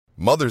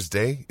Mother's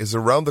Day is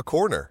around the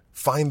corner.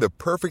 Find the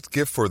perfect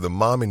gift for the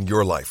mom in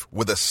your life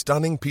with a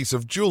stunning piece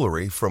of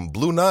jewelry from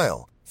Blue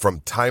Nile.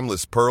 From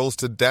timeless pearls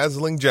to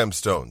dazzling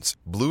gemstones,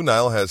 Blue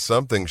Nile has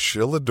something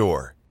she'll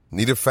adore.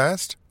 Need it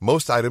fast?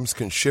 Most items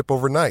can ship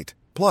overnight.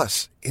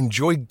 Plus,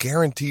 enjoy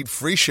guaranteed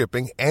free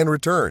shipping and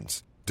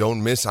returns.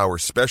 Don't miss our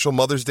special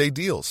Mother's Day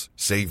deals.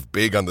 Save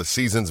big on the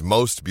season's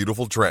most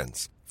beautiful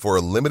trends. For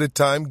a limited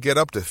time, get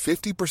up to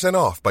 50%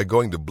 off by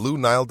going to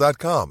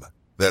BlueNile.com.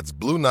 That's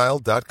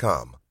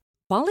BlueNile.com.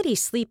 Quality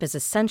sleep is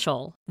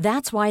essential.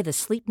 That's why the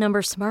Sleep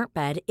Number Smart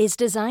Bed is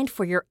designed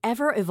for your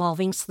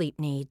ever-evolving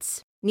sleep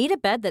needs. Need a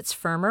bed that's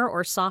firmer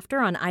or softer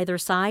on either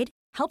side?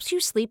 Helps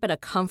you sleep at a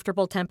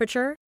comfortable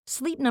temperature?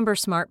 Sleep Number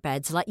Smart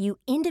Beds let you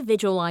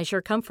individualize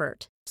your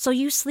comfort, so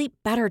you sleep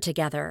better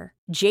together.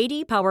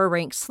 J.D. Power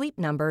ranks Sleep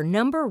Number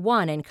number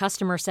 1 in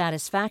customer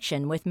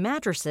satisfaction with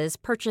mattresses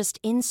purchased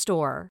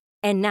in-store.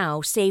 And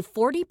now, save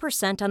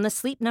 40% on the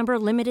Sleep Number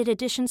Limited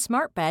Edition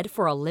Smart Bed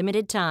for a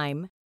limited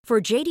time. For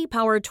J.D.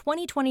 Power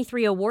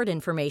 2023 award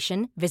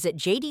information, visit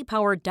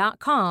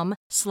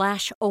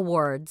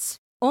jdpower.com/awards.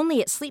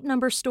 Only at Sleep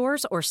Number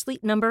stores or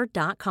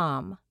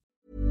sleepnumber.com.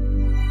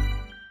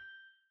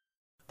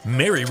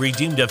 Mary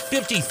redeemed a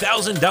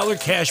 $50,000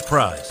 cash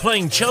prize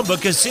playing Chumba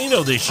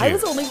Casino this year. I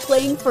was only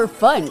playing for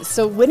fun,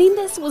 so winning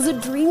this was a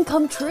dream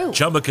come true.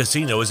 Chumba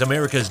Casino is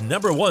America's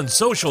 #1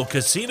 social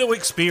casino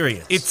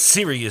experience. It's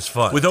serious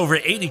fun. With over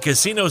 80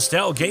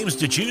 casino-style games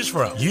to choose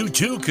from, you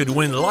too could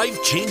win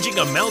life-changing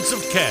amounts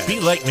of cash. Be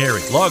like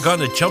Mary. Log on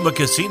to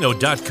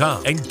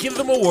ChumbaCasino.com and give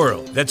them a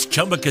whirl. That's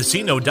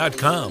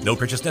ChumbaCasino.com. No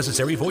purchase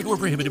necessary. Void where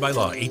prohibited by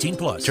law. 18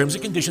 plus. Terms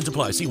and conditions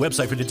apply. See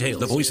website for details.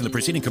 The voice in the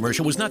preceding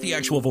commercial was not the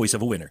actual voice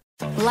of a winner.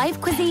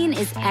 Life Cuisine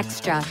is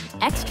extra.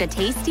 Extra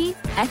tasty,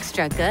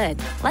 extra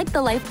good. Like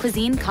the Life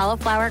Cuisine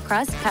cauliflower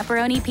crust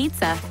pepperoni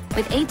pizza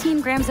with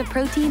 18 grams of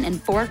protein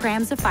and 4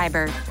 grams of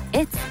fiber.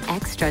 It's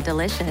extra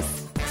delicious.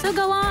 So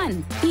go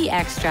on, be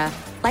extra.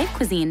 Life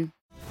Cuisine.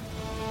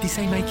 Ti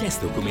sei mai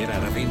chiesto com'era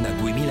Ravenna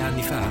 2000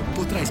 anni fa?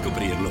 Potrai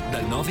scoprirlo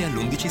dal 9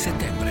 all'11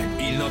 settembre.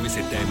 Il 9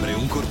 settembre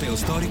un corteo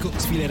storico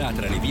sfilerà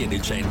tra le vie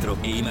del centro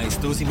e i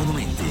maestosi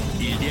monumenti.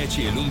 Il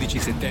 10 e l'11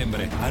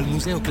 settembre al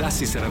Museo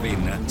Classis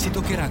Ravenna si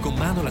toccherà con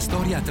mano la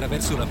storia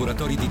attraverso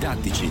laboratori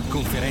didattici,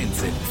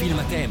 conferenze, film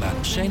a tema,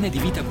 scene di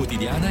vita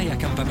quotidiana e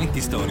accampamenti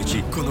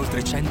storici con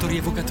oltre 100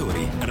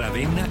 rievocatori.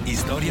 Ravenna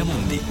Historia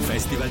Mundi,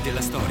 Festival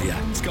della Storia.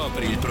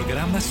 Scopri il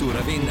programma su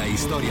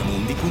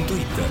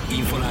ravennahistoriamundi.it.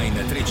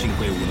 Infoline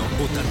 351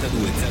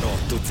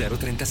 8208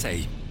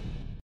 036.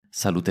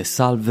 Salute e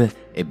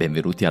salve e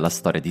benvenuti alla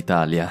Storia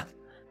d'Italia.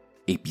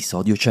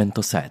 Episodio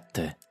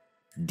 107.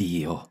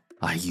 Dio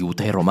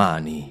aiuta i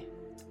romani.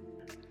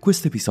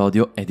 Questo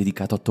episodio è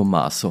dedicato a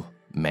Tommaso,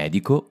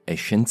 medico e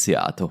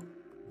scienziato.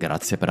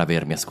 Grazie per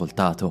avermi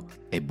ascoltato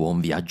e buon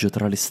viaggio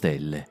tra le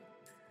stelle.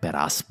 Per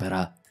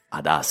Aspera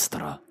ad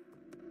Astra.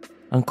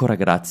 Ancora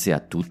grazie a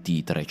tutti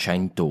i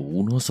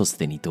 301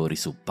 sostenitori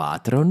su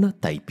Patreon,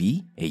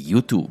 Typee e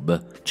YouTube.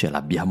 Ce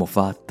l'abbiamo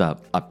fatta,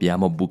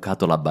 abbiamo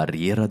bucato la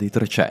barriera dei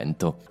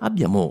 300.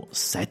 Abbiamo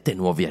 7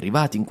 nuovi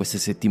arrivati in queste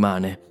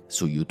settimane.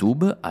 Su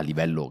YouTube, a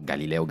livello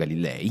Galileo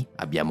Galilei,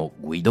 abbiamo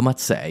Guido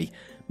Mazzei,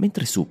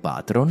 mentre su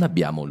Patreon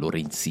abbiamo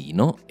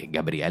Lorenzino e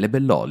Gabriele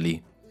Belloli.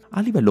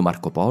 A livello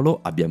Marco Polo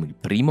abbiamo il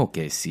primo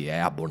che si è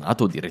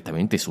abbonato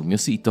direttamente sul mio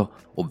sito,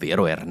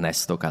 ovvero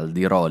Ernesto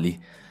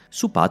Caldiroli.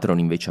 Su Patreon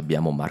invece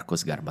abbiamo Marco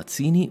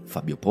Sgarbazzini,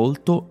 Fabio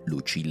Polto,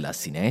 Lucilla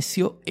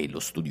Sinesio e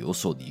lo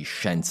studioso di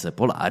scienze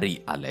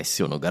polari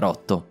Alessio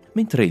Nogarotto,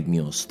 mentre il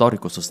mio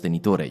storico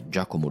sostenitore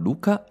Giacomo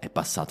Luca è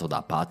passato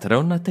da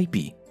Patreon a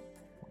Typee.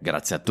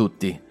 Grazie a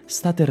tutti,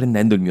 state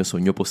rendendo il mio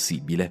sogno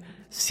possibile.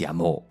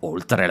 Siamo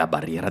oltre la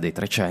barriera dei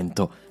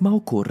 300, ma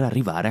occorre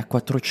arrivare a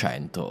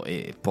 400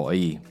 e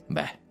poi,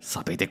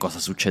 sapete cosa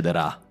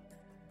succederà.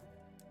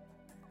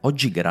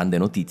 Oggi grande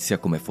notizia,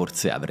 come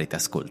forse avrete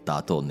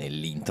ascoltato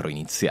nell'intro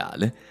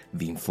iniziale,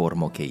 vi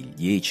informo che il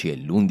 10 e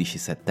l'11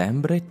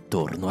 settembre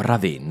torno a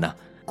Ravenna,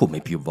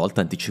 come più volte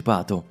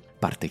anticipato.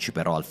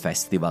 Parteciperò al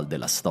Festival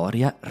della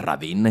Storia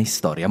Ravenna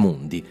Historia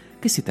Mundi,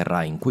 che si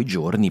terrà in quei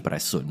giorni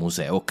presso il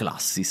Museo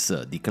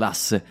Classis di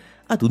Classe,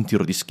 ad un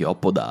tiro di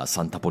schioppo da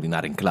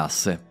Sant'Apollinare in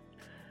Classe.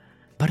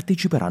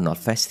 Parteciperanno al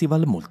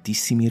festival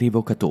moltissimi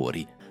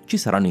rievocatori. Ci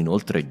saranno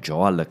inoltre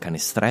Joal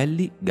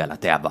Canestrelli,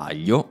 Galatea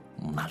Vaglio,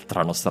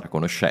 un'altra nostra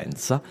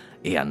conoscenza,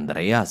 e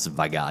Andrea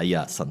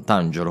Svagaia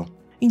Sant'Angelo.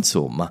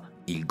 Insomma,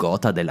 il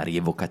gotha della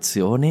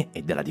rievocazione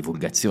e della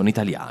divulgazione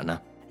italiana.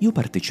 Io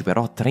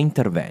parteciperò a 3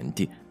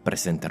 interventi,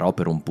 presenterò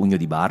Per un pugno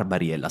di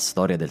barbari e la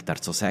storia del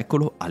III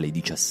secolo alle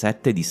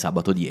 17 di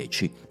sabato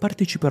 10,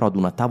 parteciperò ad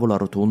una tavola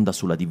rotonda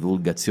sulla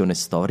divulgazione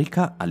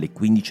storica alle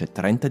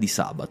 15:30 di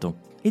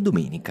sabato, e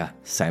domenica,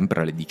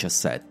 sempre alle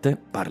 17,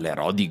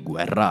 parlerò di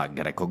guerra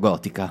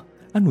greco-gotica.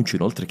 Annuncio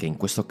inoltre che in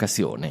questa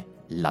occasione,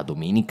 la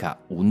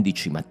domenica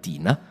 11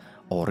 mattina,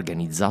 ho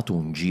organizzato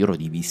un giro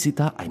di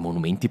visita ai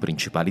monumenti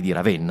principali di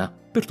Ravenna,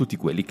 per tutti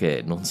quelli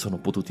che non sono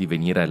potuti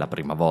venire la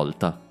prima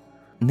volta.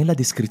 Nella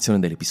descrizione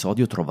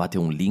dell'episodio trovate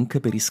un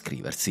link per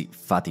iscriversi.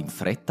 Fate in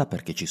fretta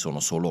perché ci sono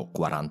solo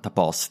 40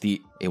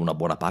 posti e una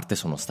buona parte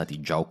sono stati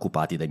già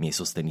occupati dai miei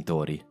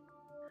sostenitori.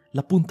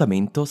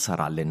 L'appuntamento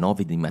sarà alle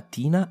 9 di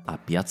mattina a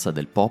Piazza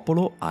del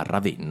Popolo a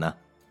Ravenna.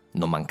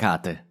 Non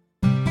mancate!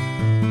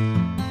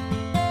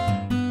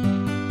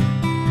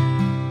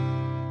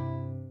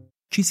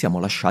 Ci siamo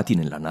lasciati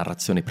nella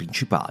narrazione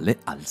principale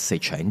al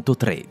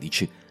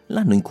 613,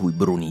 l'anno in cui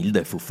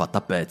Brunilde fu fatta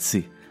a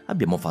pezzi.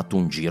 Abbiamo fatto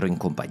un giro in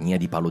compagnia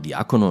di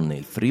Palodiacono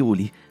nel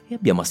Friuli e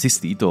abbiamo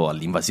assistito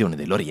all'invasione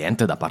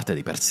dell'Oriente da parte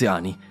dei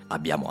persiani.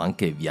 Abbiamo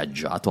anche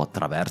viaggiato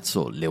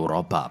attraverso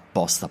l'Europa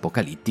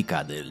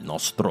post-apocalittica del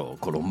nostro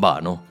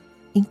Colombano.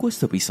 In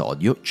questo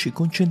episodio ci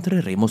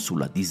concentreremo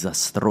sulla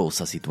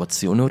disastrosa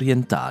situazione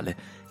orientale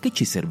che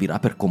ci servirà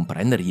per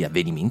comprendere gli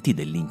avvenimenti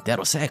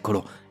dell'intero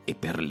secolo e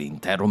per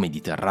l'intero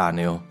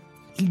Mediterraneo.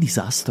 Il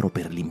disastro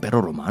per l'impero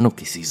romano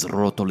che si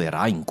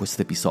srotolerà in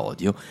questo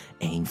episodio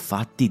è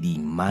infatti di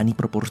immani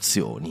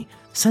proporzioni,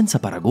 senza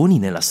paragoni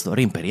nella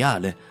storia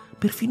imperiale.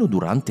 Perfino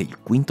durante il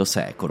V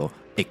secolo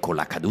e con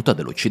la caduta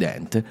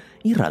dell'Occidente,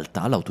 in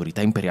realtà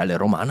l'autorità imperiale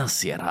romana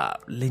si era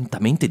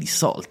lentamente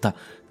dissolta,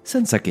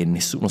 senza che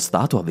nessuno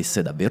stato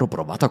avesse davvero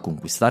provato a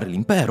conquistare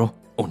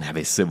l'impero o ne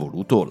avesse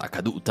voluto la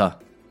caduta.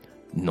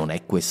 Non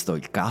è questo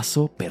il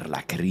caso per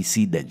la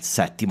crisi del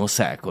VII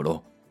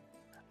secolo.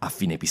 A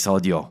fine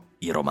episodio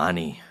i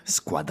romani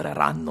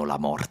squadreranno la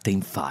morte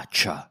in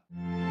faccia.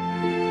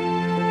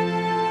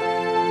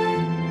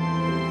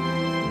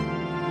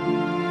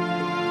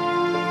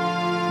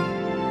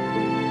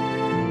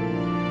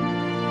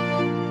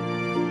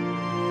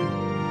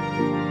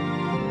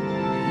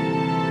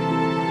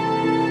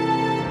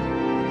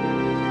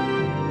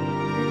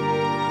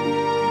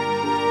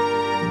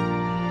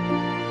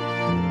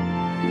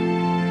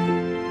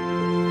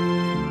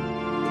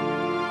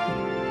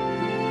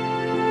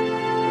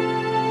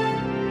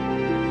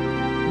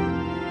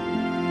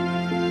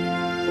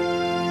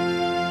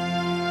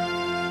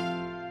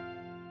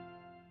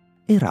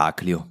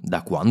 Eraclio,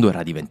 da quando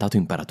era diventato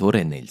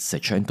imperatore nel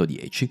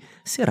 610,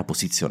 si era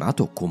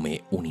posizionato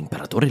come un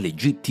imperatore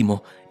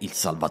legittimo, il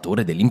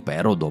salvatore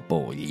dell'impero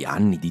dopo gli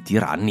anni di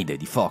tirannide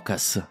di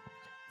Focas.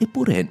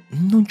 Eppure,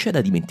 non c'è da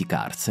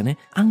dimenticarsene,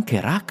 anche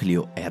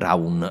Eraclio era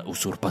un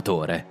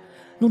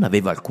usurpatore. Non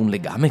aveva alcun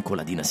legame con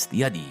la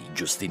dinastia di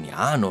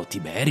Giustiniano,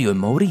 Tiberio e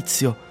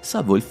Maurizio,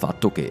 salvo il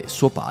fatto che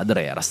suo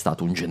padre era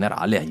stato un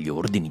generale agli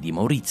ordini di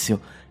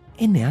Maurizio,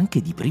 e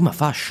neanche di prima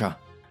fascia.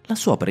 La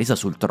sua presa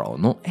sul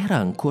trono era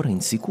ancora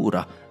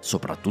insicura,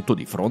 soprattutto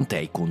di fronte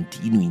ai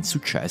continui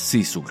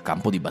insuccessi sul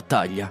campo di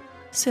battaglia.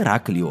 Se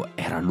Eraclio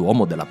era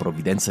l'uomo della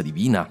provvidenza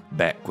divina,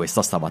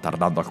 questa stava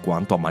tardando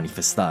alquanto a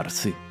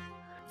manifestarsi.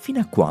 Fino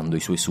a quando i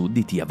suoi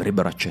sudditi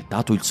avrebbero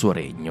accettato il suo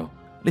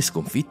regno, le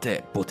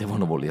sconfitte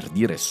potevano voler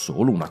dire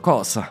solo una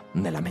cosa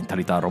nella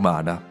mentalità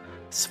romana: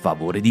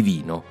 sfavore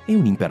divino, e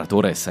un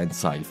imperatore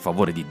senza il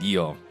favore di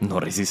Dio non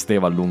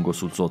resisteva a lungo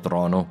sul suo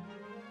trono.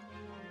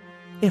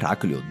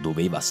 Eraclio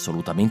doveva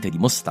assolutamente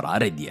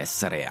dimostrare di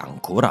essere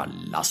ancora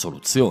la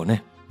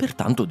soluzione,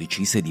 pertanto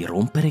decise di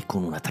rompere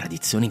con una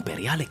tradizione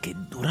imperiale che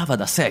durava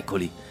da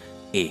secoli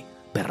e,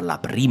 per la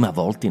prima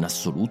volta in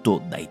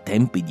assoluto dai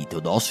tempi di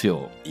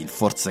Teodosio il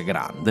Forse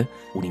Grande,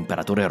 un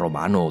imperatore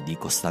romano di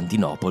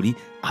Costantinopoli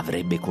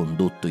avrebbe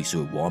condotto i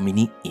suoi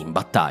uomini in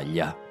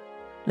battaglia.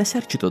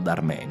 L'esercito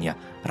d'Armenia,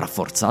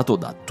 rafforzato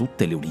da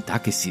tutte le unità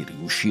che si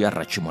riuscì a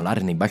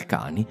raccimolare nei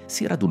Balcani,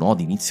 si radunò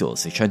ad inizio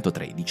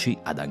 613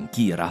 ad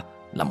Anchira,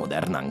 la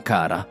moderna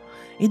Ankara,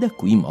 e da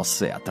qui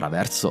mosse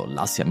attraverso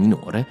l'Asia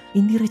Minore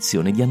in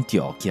direzione di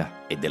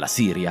Antiochia e della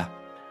Siria.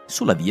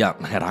 Sulla via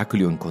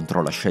Eraclio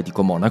incontrò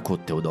l'ascetico monaco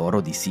Teodoro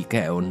di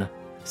Sicheon.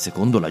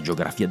 Secondo la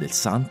geografia del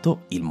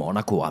santo, il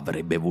monaco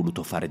avrebbe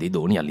voluto fare dei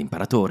doni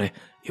all'imperatore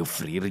e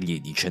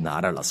offrirgli di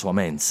cenare alla sua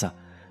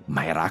mensa,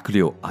 ma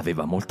Eraclio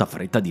aveva molta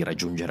fretta di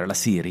raggiungere la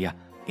Siria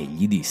e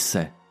gli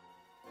disse: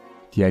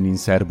 «Tieni in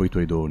serbo i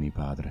tuoi doni,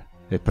 padre,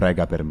 e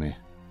prega per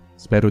me.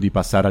 Spero di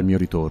passare al mio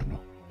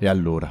ritorno, e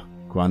allora,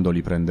 quando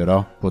li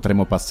prenderò,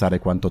 potremo passare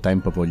quanto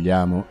tempo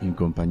vogliamo in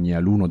compagnia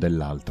l'uno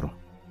dell'altro».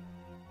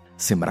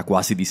 Sembra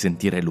quasi di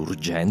sentire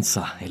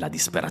l'urgenza e la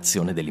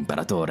disperazione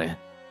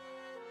dell'imperatore.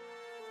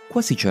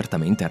 Quasi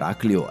certamente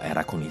Eraclio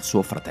era con il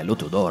suo fratello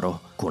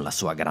Teodoro. Con la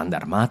sua grande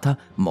armata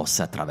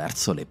mosse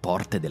attraverso le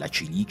porte della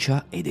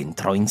Cilicia ed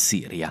entrò in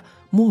Siria,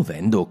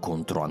 muovendo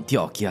contro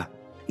Antiochia.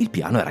 Il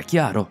piano era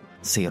chiaro: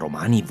 se i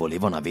romani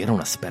volevano avere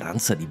una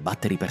speranza di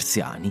battere i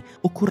persiani,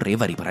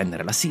 occorreva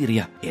riprendere la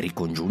Siria e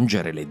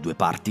ricongiungere le due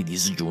parti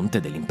disgiunte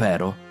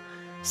dell'impero.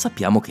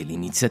 Sappiamo che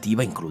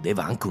l'iniziativa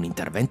includeva anche un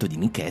intervento di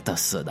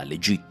Nicetas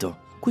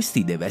dall'Egitto.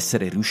 Questi deve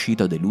essere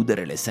riuscito ad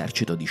eludere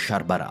l'esercito di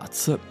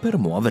Sharbaraz per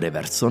muovere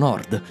verso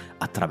nord,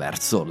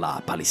 attraverso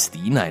la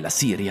Palestina e la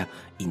Siria,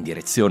 in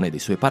direzione dei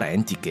suoi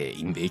parenti che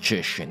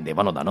invece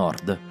scendevano da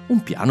nord.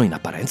 Un piano in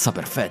apparenza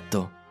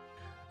perfetto.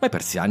 Ma i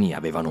persiani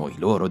avevano i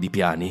loro di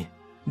piani.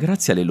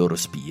 Grazie alle loro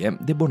spie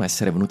debbono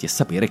essere venuti a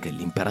sapere che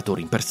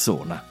l'imperatore in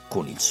persona,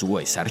 con il suo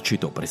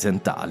esercito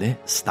presentale,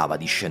 stava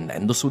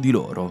discendendo su di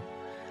loro.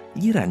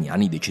 Gli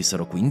iraniani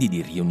decisero quindi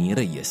di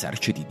riunire gli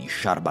eserciti di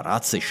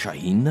Sharbaraz e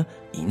Shahin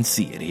in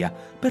Siria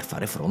per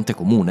fare fronte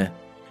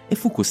comune. E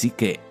fu così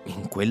che,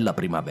 in quella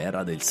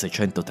primavera del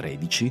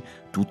 613,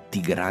 tutti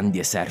i grandi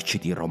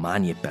eserciti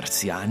romani e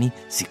persiani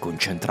si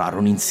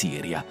concentrarono in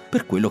Siria,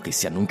 per quello che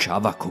si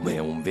annunciava come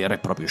un vero e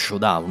proprio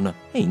showdown,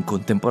 e in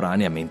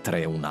contemporanea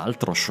mentre un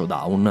altro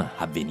showdown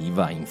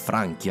avveniva in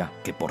Francia,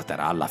 che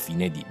porterà alla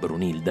fine di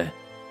Brunilde.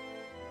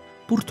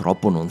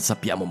 Purtroppo non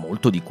sappiamo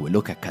molto di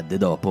quello che accadde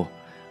dopo.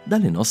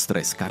 Dalle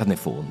nostre scarne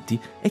fonti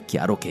è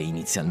chiaro che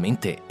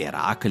inizialmente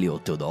Eraclio,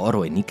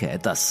 Teodoro e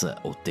Nicetas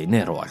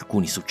ottennero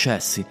alcuni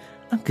successi,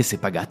 anche se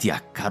pagati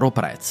a caro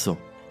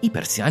prezzo. I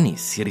persiani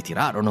si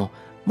ritirarono,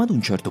 ma ad un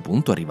certo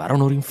punto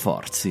arrivarono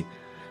rinforzi.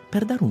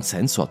 Per dare un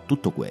senso a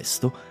tutto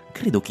questo,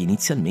 credo che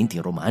inizialmente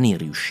i romani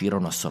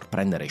riuscirono a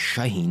sorprendere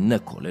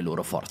Shahin con le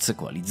loro forze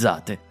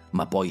coalizzate,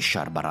 ma poi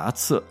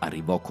Sharbaraz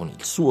arrivò con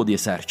il suo di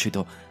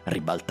esercito,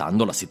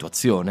 ribaltando la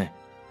situazione.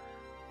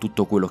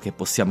 Tutto quello che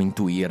possiamo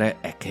intuire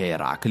è che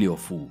Eraclio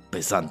fu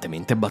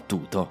pesantemente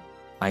battuto.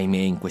 Ahimè,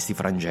 in questi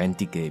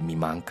frangenti che mi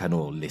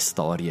mancano le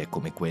storie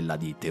come quella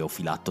di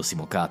Teofilatto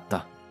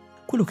Simocatta.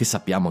 Quello che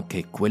sappiamo è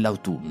che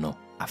quell'autunno,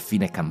 a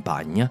fine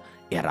campagna,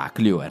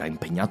 Eraclio era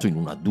impegnato in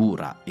una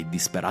dura e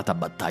disperata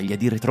battaglia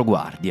di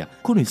retroguardia,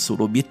 con il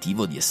solo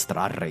obiettivo di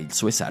estrarre il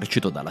suo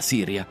esercito dalla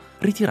Siria,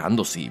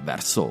 ritirandosi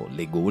verso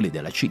le gole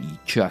della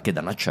Cilicia che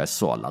danno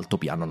accesso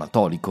all'altopiano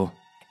anatolico.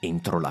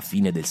 Entro la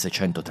fine del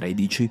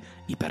 613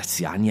 i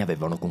persiani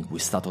avevano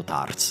conquistato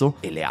Tarso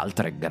e le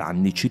altre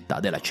grandi città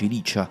della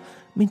Cilicia,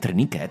 mentre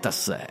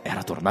Nicetas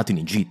era tornato in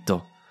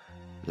Egitto.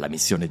 La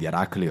missione di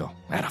Eraclio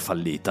era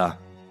fallita.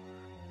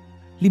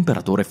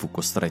 L'imperatore fu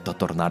costretto a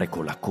tornare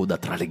con la coda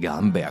tra le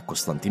gambe a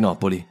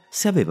Costantinopoli.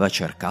 Se aveva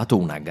cercato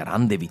una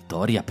grande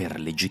vittoria per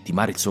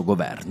legittimare il suo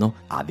governo,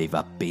 aveva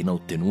appena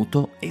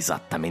ottenuto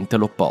esattamente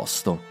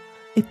l'opposto.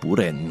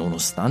 Eppure,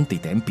 nonostante i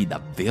tempi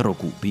davvero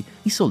cupi,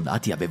 i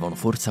soldati avevano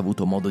forse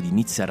avuto modo di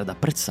iniziare ad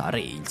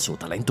apprezzare il suo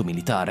talento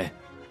militare.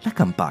 La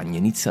campagna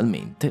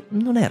inizialmente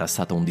non era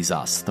stata un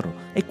disastro,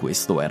 e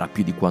questo era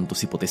più di quanto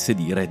si potesse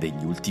dire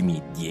degli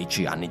ultimi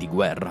 10 anni di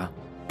guerra.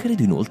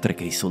 Credo inoltre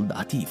che i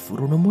soldati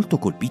furono molto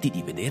colpiti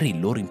di vedere il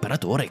loro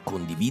imperatore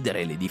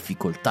condividere le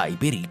difficoltà e i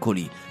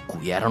pericoli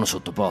cui erano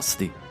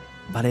sottoposti.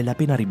 Vale la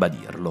pena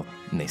ribadirlo,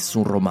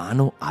 nessun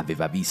romano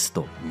aveva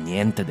visto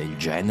niente del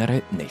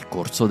genere nel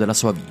corso della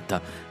sua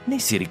vita, né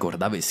si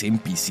ricordava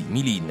esempi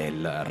simili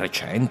nel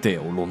recente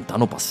o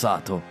lontano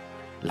passato.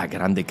 La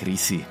grande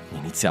crisi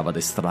iniziava ad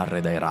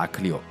estrarre da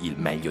Eraclio il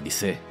meglio di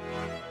sé.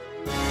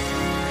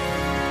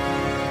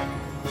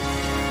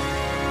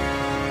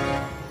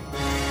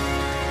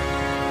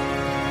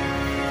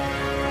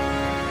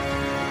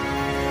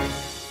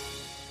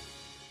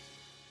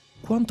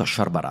 Quanto a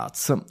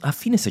Sharbaraz, a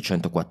fine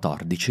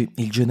 614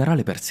 il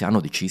generale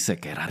persiano decise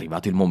che era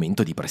arrivato il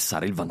momento di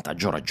pressare il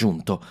vantaggio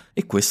raggiunto,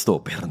 e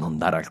questo per non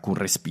dare alcun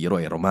respiro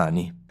ai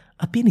romani.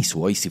 Appena i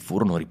suoi si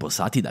furono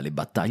riposati dalle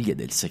battaglie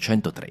del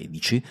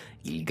 613,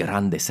 il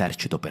grande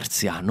esercito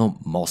persiano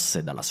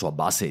mosse dalla sua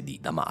base di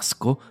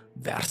Damasco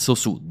verso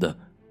sud,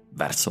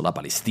 verso la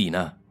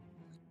Palestina.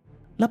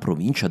 La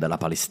provincia della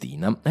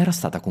Palestina era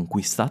stata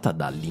conquistata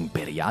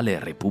dall'imperiale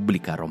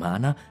Repubblica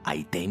Romana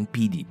ai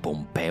tempi di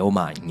Pompeo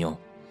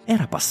Magno.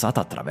 Era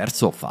passata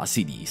attraverso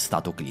fasi di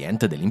stato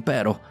cliente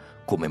dell'impero,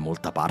 come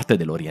molta parte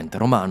dell'Oriente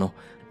romano,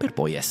 per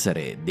poi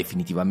essere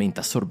definitivamente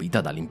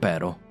assorbita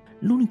dall'impero.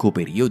 L'unico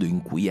periodo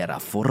in cui era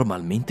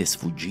formalmente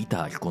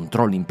sfuggita al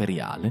controllo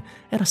imperiale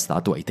era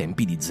stato ai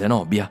tempi di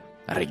Zenobia,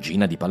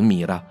 regina di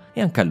Palmira,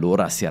 e anche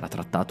allora si era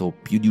trattato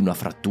più di una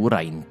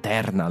frattura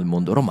interna al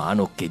mondo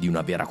romano che di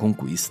una vera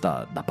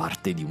conquista da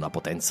parte di una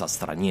potenza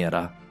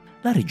straniera.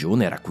 La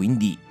regione era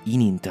quindi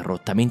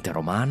ininterrottamente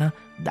romana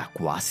da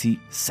quasi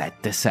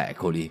 7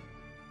 secoli.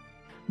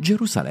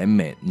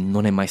 Gerusalemme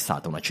non è mai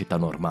stata una città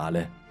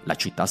normale. La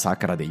città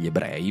sacra degli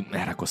ebrei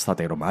era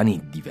costata ai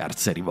romani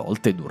diverse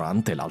rivolte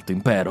durante l'Alto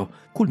Impero,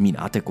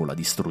 culminate con la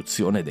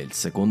distruzione del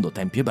secondo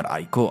tempio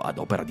ebraico ad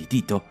opera di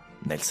Tito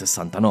nel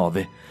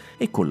 69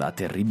 e con la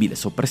terribile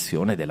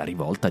soppressione della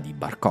rivolta di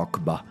Bar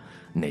Kokhba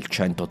nel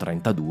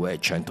 132 e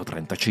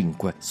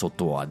 135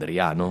 sotto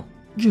Adriano.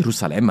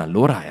 Gerusalemme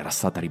allora era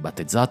stata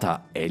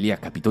ribattezzata Elia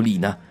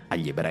Capitolina,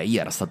 agli ebrei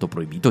era stato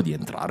proibito di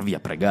entrarvi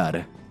a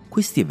pregare.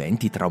 Questi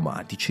eventi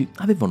traumatici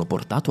avevano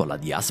portato alla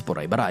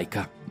diaspora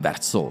ebraica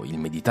verso il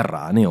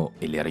Mediterraneo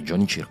e le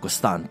regioni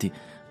circostanti,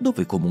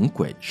 dove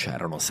comunque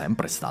c'erano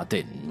sempre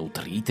state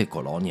nutrite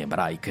colonie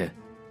ebraiche.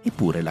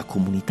 Eppure la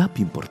comunità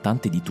più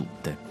importante di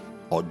tutte,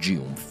 oggi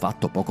un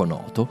fatto poco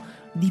noto,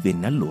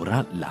 divenne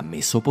allora la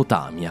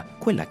Mesopotamia,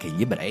 quella che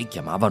gli ebrei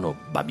chiamavano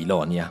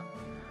Babilonia.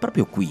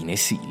 Proprio qui in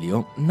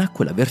esilio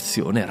nacque la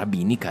versione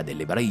rabbinica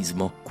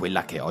dell'ebraismo,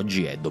 quella che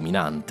oggi è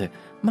dominante,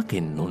 ma che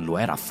non lo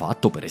era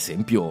affatto per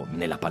esempio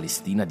nella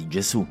Palestina di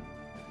Gesù.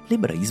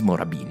 L'ebraismo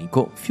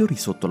rabbinico fiorì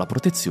sotto la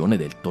protezione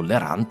del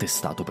tollerante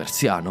stato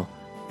persiano.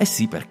 Eh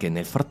sì, perché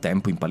nel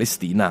frattempo in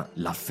Palestina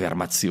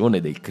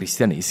l'affermazione del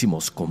cristianesimo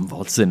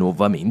sconvolse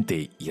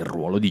nuovamente il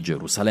ruolo di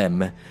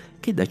Gerusalemme,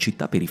 che da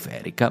città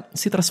periferica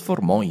si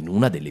trasformò in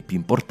una delle più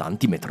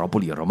importanti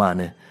metropoli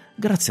romane,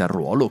 grazie al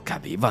ruolo che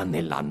aveva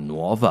nella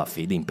nuova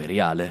fede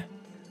imperiale.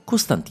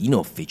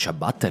 Costantino fece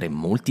abbattere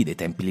molti dei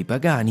templi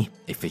pagani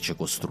e fece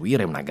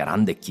costruire una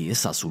grande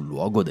chiesa sul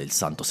luogo del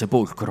Santo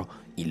Sepolcro,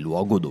 il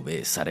luogo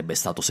dove sarebbe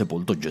stato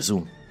sepolto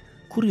Gesù.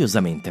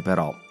 Curiosamente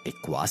però, e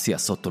quasi a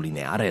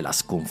sottolineare la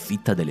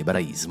sconfitta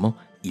dell'ebraismo,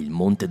 il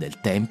Monte del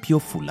Tempio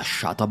fu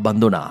lasciato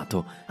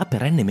abbandonato, a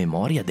perenne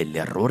memoria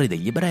dell'errore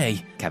degli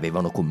ebrei, che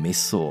avevano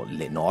commesso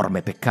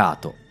l'enorme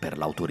peccato, per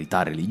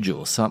l'autorità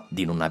religiosa,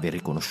 di non aver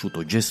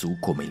riconosciuto Gesù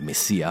come il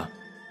Messia.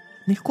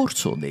 Nel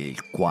corso del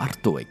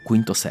IV e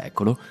V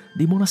secolo,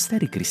 dei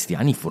monasteri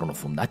cristiani furono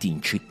fondati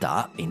in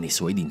città e nei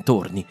suoi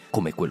dintorni,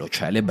 come quello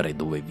celebre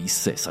dove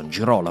visse San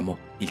Girolamo,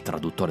 il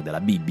traduttore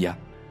della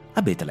Bibbia.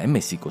 A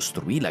Betlemme si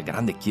costruì la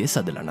grande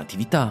chiesa della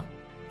Natività.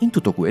 In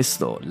tutto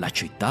questo, la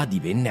città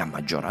divenne a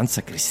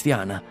maggioranza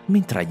cristiana,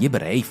 mentre agli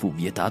ebrei fu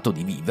vietato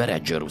di vivere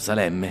a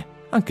Gerusalemme,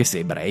 anche se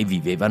ebrei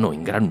vivevano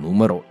in gran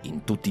numero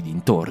in tutti i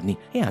dintorni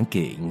e anche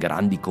in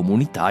grandi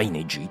comunità in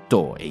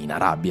Egitto e in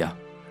Arabia.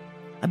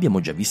 Abbiamo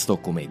già visto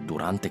come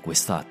durante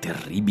questa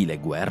terribile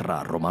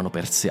guerra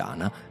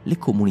romano-persiana le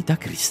comunità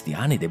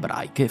cristiane ed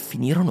ebraiche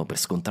finirono per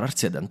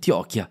scontrarsi ad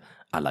Antiochia,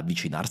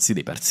 all'avvicinarsi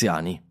dei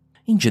persiani.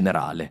 In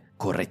generale,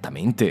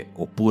 correttamente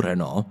oppure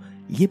no,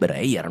 gli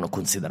ebrei erano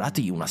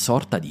considerati una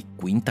sorta di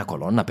quinta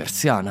colonna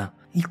persiana.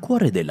 Il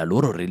cuore della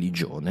loro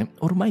religione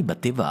ormai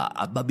batteva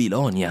a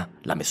Babilonia,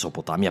 la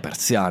Mesopotamia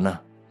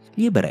persiana.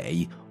 Gli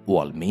ebrei,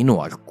 o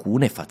almeno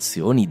alcune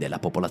fazioni della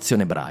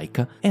popolazione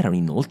ebraica, erano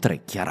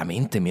inoltre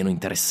chiaramente meno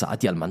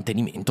interessati al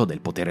mantenimento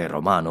del potere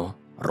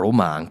romano.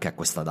 Roma anche a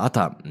questa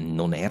data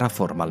non era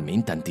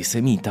formalmente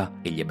antisemita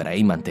e gli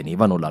ebrei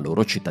mantenevano la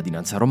loro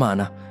cittadinanza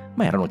romana,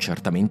 ma erano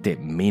certamente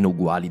meno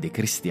uguali dei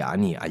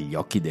cristiani agli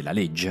occhi della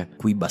legge.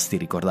 Qui basti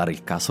ricordare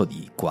il caso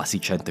di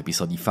quasi 100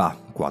 episodi fa,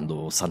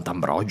 quando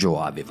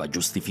Sant'Ambrogio aveva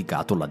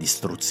giustificato la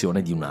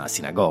distruzione di una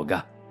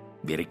sinagoga.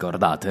 Vi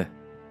ricordate?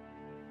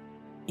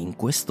 In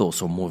questo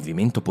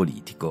sommovimento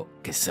politico,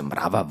 che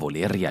sembrava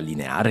voler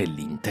riallineare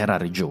l'intera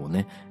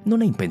regione,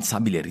 non è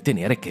impensabile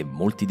ritenere che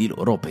molti di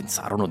loro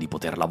pensarono di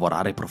poter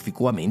lavorare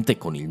proficuamente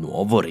con il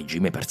nuovo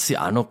regime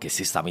persiano che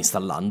si stava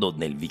installando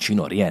nel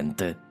vicino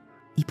Oriente.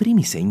 I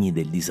primi segni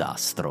del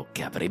disastro,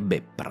 che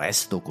avrebbe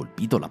presto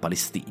colpito la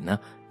Palestina,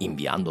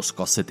 inviando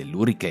scosse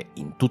telluriche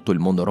in tutto il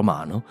mondo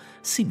romano,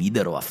 si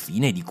videro a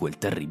fine di quel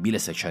terribile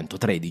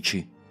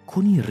 613.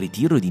 Con il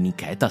ritiro di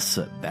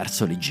Nicetas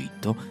verso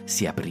l'Egitto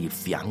si aprì il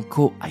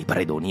fianco ai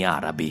predoni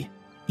arabi.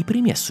 I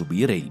primi a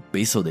subire il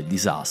peso del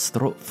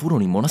disastro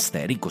furono i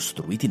monasteri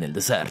costruiti nel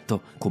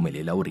deserto, come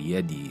le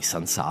laurie di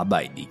San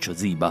Saba e di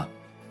Ciosiba.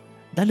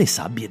 Dalle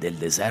sabbie del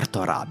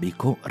deserto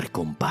arabico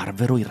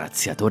ricomparvero i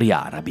razziatori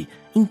arabi,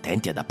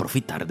 intenti ad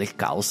approfittare del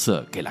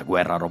caos che la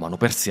guerra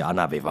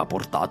romano-persiana aveva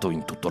portato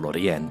in tutto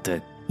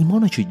l'Oriente. I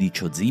monaci di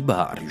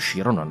Ciosiba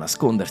riuscirono a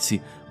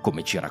nascondersi,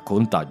 come ci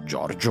racconta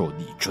Giorgio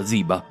di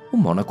Ciosiba,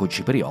 un monaco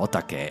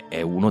cipriota che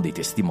è uno dei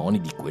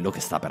testimoni di quello che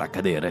sta per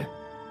accadere.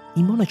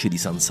 I monaci di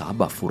San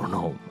Saba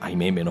furono,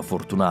 ahimè, meno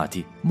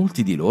fortunati.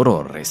 Molti di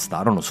loro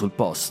restarono sul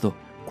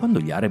posto. Quando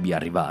gli arabi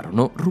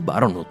arrivarono,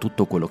 rubarono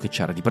tutto quello che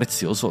c'era di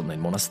prezioso nel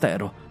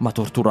monastero, ma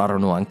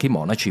torturarono anche i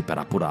monaci per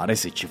appurare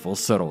se ci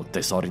fossero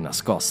tesori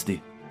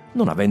nascosti.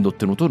 Non avendo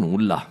ottenuto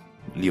nulla,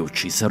 li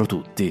uccisero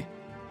tutti.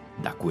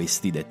 Da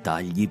questi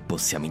dettagli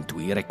possiamo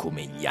intuire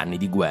come gli anni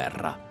di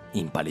guerra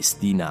in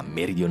Palestina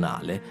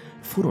meridionale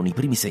furono i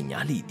primi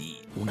segnali di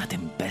una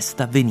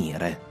tempesta a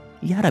venire.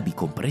 Gli arabi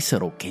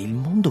compresero che il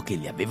mondo che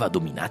li aveva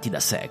dominati da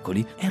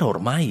secoli era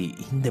ormai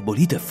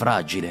indebolito e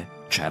fragile.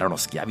 C'erano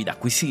schiavi da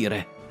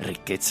acquisire,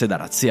 ricchezze da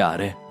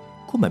razziare.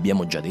 Come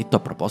abbiamo già detto a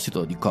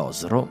proposito di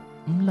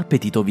Cosro,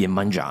 l'appetito vien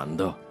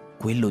mangiando.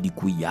 Quello di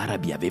cui gli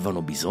arabi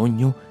avevano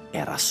bisogno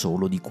era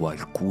solo di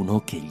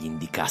qualcuno che gli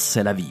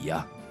indicasse la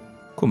via.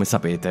 Come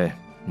sapete,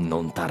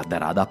 non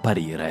tarderà ad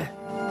apparire.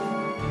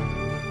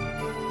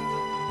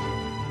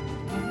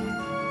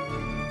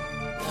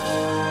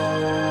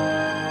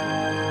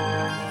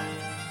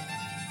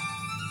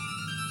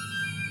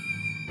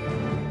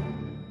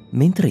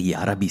 Mentre gli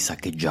arabi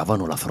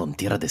saccheggiavano la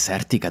frontiera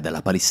desertica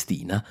della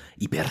Palestina,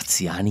 i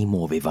persiani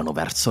muovevano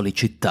verso le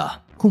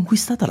città.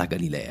 Conquistata la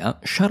Galilea,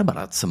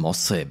 Sharbaraz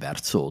mosse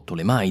verso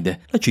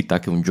Tolemaide, la città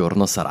che un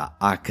giorno sarà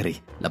Acri,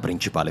 la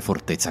principale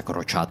fortezza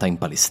crociata in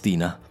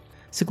Palestina.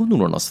 Secondo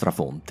una nostra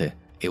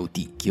fonte,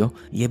 Eutichio,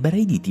 gli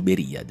ebrei di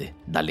Tiberiade,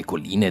 dalle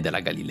colline della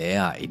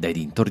Galilea e dai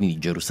dintorni di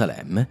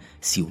Gerusalemme,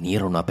 si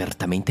unirono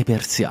apertamente ai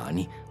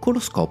persiani, con lo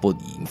scopo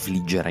di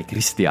infliggere ai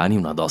cristiani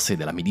una dose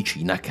della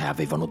medicina che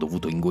avevano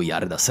dovuto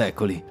ingoiare da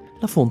secoli.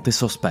 La fonte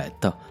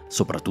sospetta,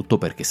 soprattutto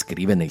perché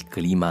scrive nel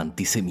clima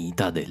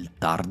antisemita del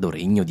tardo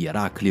regno di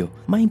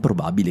Eraclio, ma è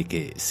improbabile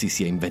che si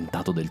sia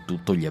inventato del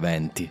tutto gli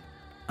eventi.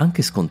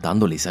 Anche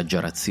scontando le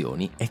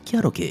esagerazioni, è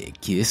chiaro che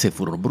chiese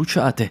furono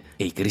bruciate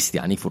e i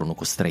cristiani furono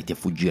costretti a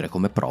fuggire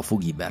come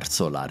profughi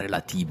verso la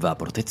relativa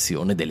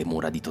protezione delle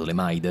mura di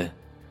Tolemaide.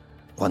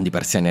 Quando i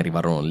persiani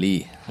arrivarono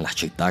lì, la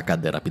città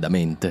cadde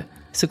rapidamente.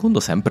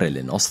 Secondo sempre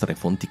le nostre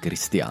fonti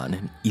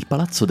cristiane, il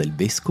palazzo del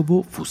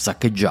vescovo fu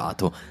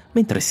saccheggiato,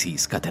 mentre si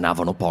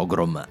scatenavano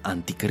pogrom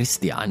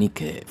anticristiani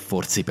che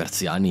forse i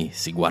persiani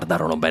si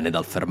guardarono bene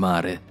dal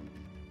fermare.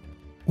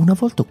 Una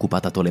volta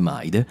occupata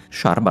Tolemaide,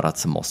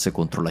 Sharbaraz mosse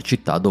contro la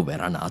città dove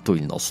era nato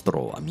il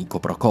nostro amico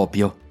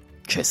Procopio,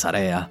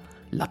 Cesarea,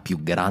 la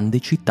più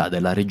grande città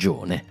della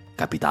regione,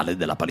 capitale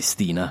della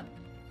Palestina.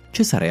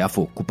 Cesarea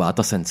fu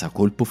occupata senza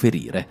colpo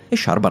ferire e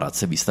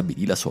Sharbaraz vi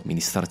stabilì la sua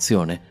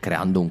amministrazione,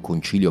 creando un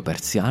concilio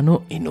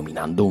persiano e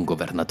nominando un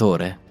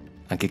governatore.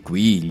 Anche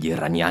qui gli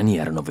iraniani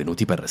erano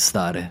venuti per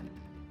restare.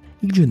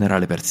 Il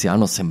generale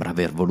persiano sembra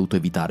aver voluto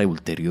evitare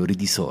ulteriori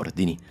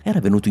disordini. Era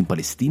venuto in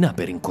Palestina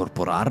per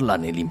incorporarla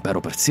nell'impero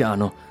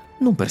persiano,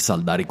 non per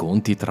saldare i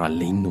conti tra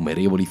le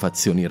innumerevoli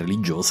fazioni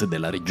religiose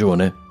della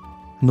regione.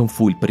 Non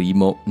fu il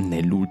primo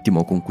né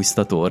l'ultimo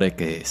conquistatore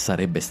che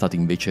sarebbe stato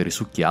invece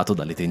risucchiato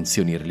dalle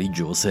tensioni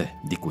religiose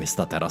di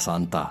questa terra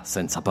santa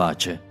senza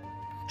pace.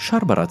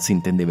 Sharbaraz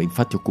intendeva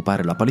infatti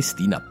occupare la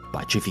Palestina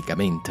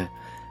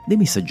pacificamente. Dei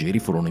messaggeri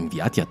furono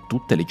inviati a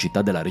tutte le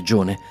città della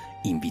regione,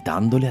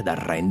 invitandole ad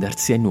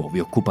arrendersi ai nuovi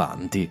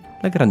occupanti.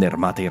 La grande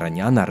armata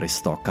iraniana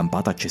restò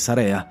accampata a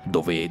Cesarea,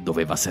 dove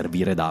doveva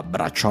servire da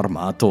braccio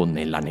armato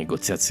nella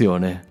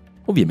negoziazione.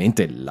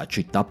 Ovviamente la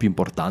città più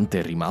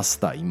importante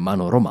rimasta in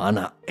mano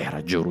romana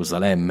era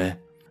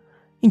Gerusalemme.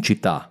 In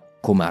città,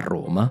 come a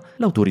Roma,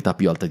 l'autorità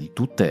più alta di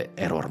tutte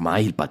era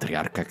ormai il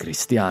patriarca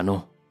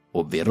cristiano,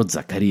 ovvero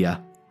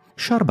Zaccaria.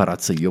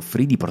 Sharbaraz gli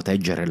offrì di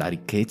proteggere la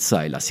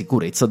ricchezza e la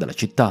sicurezza della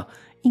città,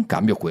 in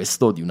cambio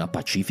questo di una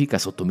pacifica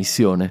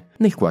sottomissione,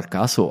 nel qual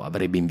caso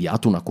avrebbe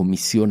inviato una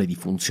commissione di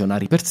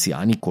funzionari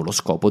persiani con lo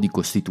scopo di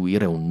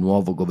costituire un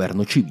nuovo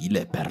governo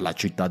civile per la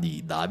città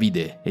di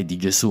Davide e di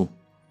Gesù.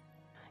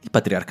 Il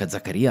patriarca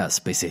Zaccaria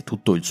spese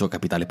tutto il suo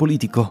capitale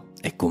politico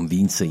e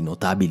convinse i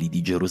notabili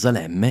di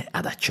Gerusalemme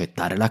ad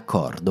accettare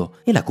l'accordo,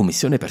 e la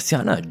commissione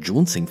persiana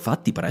giunse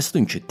infatti presto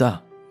in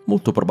città.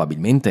 Molto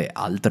probabilmente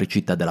altre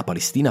città della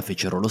Palestina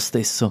fecero lo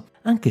stesso,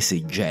 anche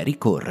se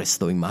Gerico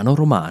restò in mano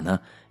romana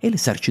e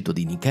l'esercito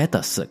di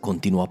Nicetas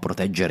continuò a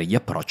proteggere gli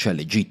approcci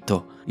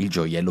all'Egitto, il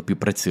gioiello più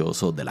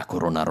prezioso della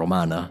corona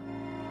romana.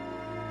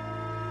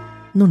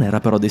 Non era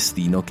però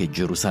destino che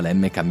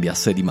Gerusalemme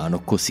cambiasse di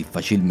mano così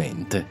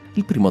facilmente.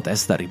 Il primo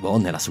test arrivò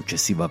nella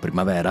successiva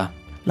primavera.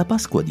 La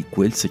Pasqua di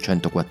quel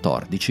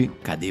 614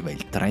 cadeva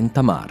il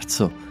 30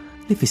 marzo.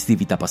 Le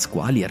festività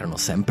pasquali erano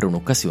sempre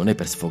un'occasione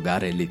per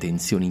sfogare le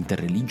tensioni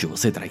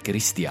interreligiose tra i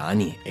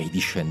cristiani e i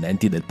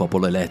discendenti del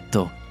popolo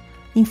eletto.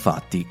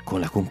 Infatti, con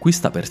la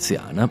conquista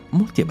persiana,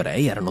 molti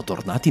ebrei erano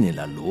tornati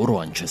nella loro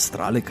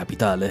ancestrale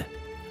capitale.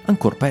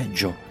 Ancor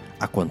peggio,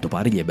 a quanto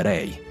pare gli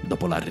ebrei,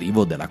 dopo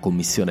l'arrivo della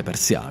commissione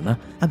persiana,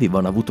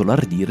 avevano avuto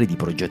l'ardire di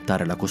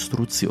progettare la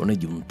costruzione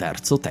di un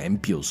terzo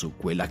tempio su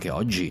quella che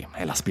oggi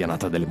è la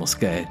spianata delle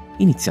moschee,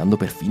 iniziando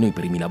perfino i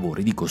primi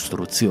lavori di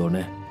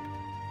costruzione.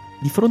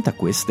 Di fronte a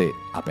queste,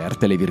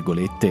 aperte le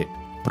virgolette,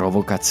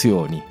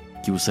 provocazioni,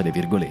 chiuse le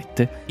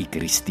virgolette, i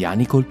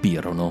cristiani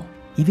colpirono.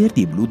 I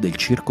verdi e blu del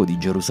circo di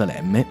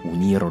Gerusalemme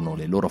unirono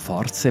le loro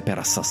forze per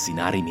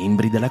assassinare i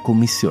membri della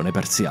commissione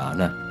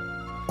persiana.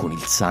 Con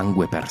il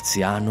sangue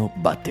persiano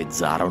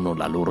battezzarono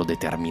la loro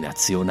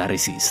determinazione a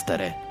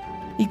resistere.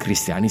 I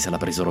cristiani se la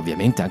presero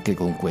ovviamente anche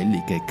con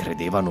quelli che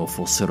credevano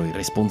fossero i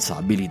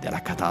responsabili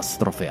della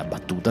catastrofe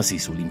abbattutasi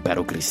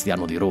sull'impero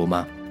cristiano di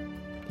Roma.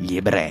 Gli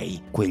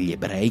ebrei, quegli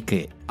ebrei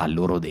che, a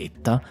loro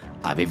detta,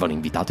 avevano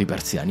invitato i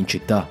persiani in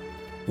città.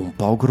 Un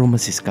pogrom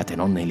si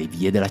scatenò nelle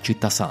vie della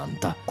città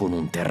santa, con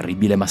un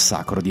terribile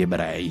massacro di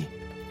ebrei.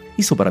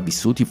 I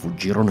sopravvissuti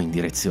fuggirono in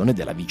direzione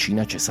della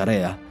vicina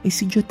Cesarea e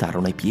si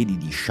gettarono ai piedi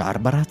di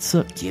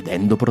Sharbaraz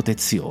chiedendo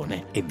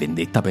protezione e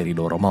vendetta per i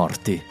loro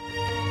morti.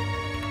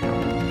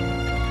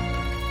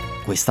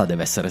 Questa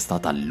deve essere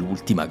stata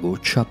l'ultima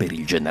goccia per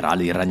il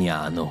generale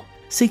iraniano.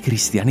 Se i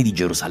cristiani di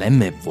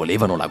Gerusalemme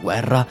volevano la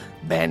guerra,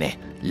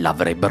 bene,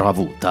 l'avrebbero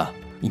avuta.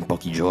 In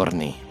pochi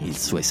giorni il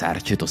suo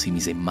esercito si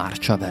mise in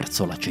marcia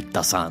verso la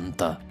città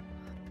santa.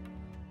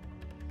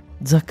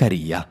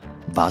 Zaccaria,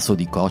 vaso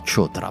di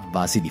coccio tra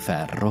vasi di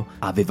ferro,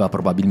 aveva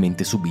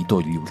probabilmente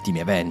subito gli ultimi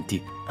eventi.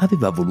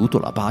 Aveva voluto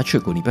la pace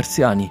con i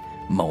persiani,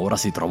 ma ora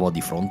si trovò di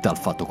fronte al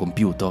fatto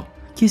compiuto.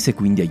 Chiese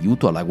quindi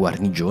aiuto alla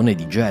guarnigione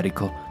di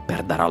Gerico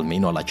per dare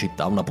almeno alla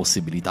città una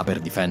possibilità per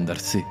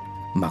difendersi.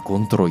 Ma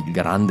contro il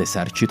grande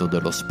esercito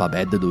dello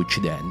Spabed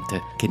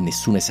d'Occidente, che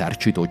nessun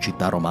esercito o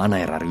città romana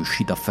era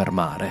riuscito a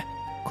fermare,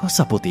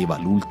 cosa poteva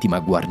l'ultima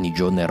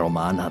guarnigione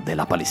romana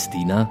della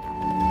Palestina?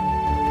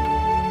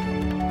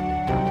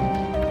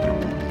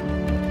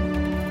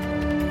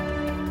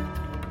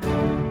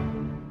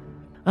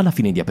 Alla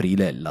fine di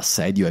aprile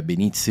l'assedio ebbe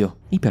inizio.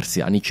 I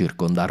persiani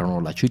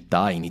circondarono la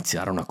città e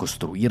iniziarono a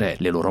costruire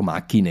le loro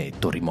macchine e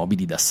torri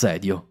mobili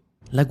d'assedio.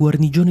 La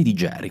guarnigione di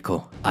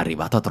Gerico,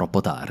 arrivata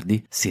troppo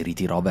tardi, si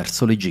ritirò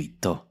verso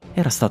l'Egitto.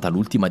 Era stata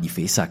l'ultima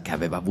difesa che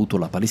aveva avuto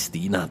la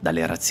Palestina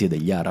dalle razzie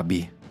degli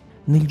arabi.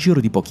 Nel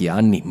giro di pochi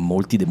anni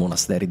molti dei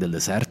monasteri del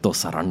deserto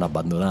saranno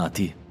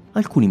abbandonati.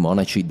 Alcuni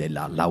monaci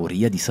della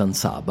Lauria di San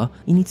Saba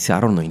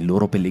iniziarono il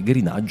loro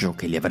pellegrinaggio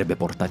che li avrebbe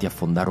portati a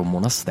fondare un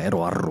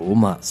monastero a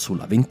Roma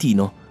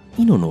sull'Aventino,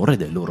 in onore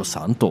del loro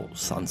santo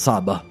San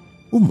Saba.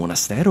 Un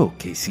monastero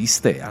che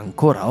esiste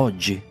ancora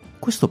oggi.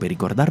 Questo per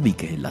ricordarvi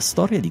che la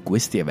storia di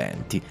questi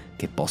eventi,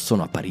 che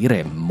possono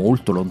apparire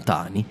molto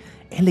lontani,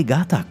 è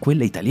legata a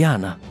quella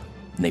italiana.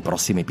 Nei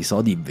prossimi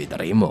episodi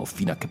vedremo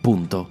fino a che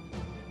punto.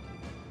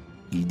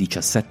 Il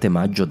 17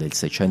 maggio del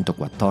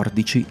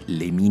 614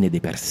 le mine dei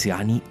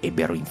persiani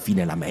ebbero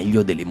infine la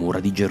meglio delle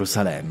mura di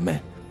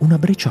Gerusalemme. Una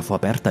breccia fu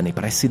aperta nei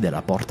pressi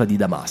della porta di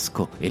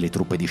Damasco e le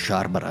truppe di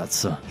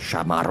Sharbaraz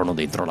sciamarono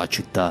dentro la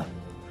città.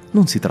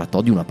 Non si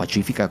trattò di una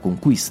pacifica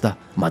conquista,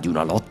 ma di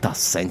una lotta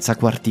senza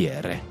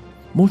quartiere.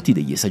 Molti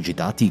degli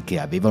esagitati che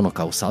avevano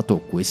causato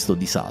questo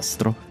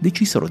disastro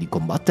decisero di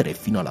combattere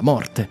fino alla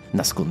morte,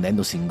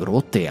 nascondendosi in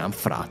grotte e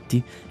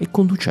anfratti e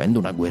conducendo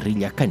una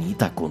guerriglia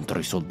accanita contro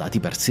i soldati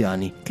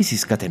persiani, che si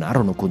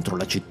scatenarono contro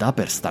la città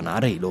per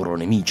stanare i loro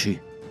nemici.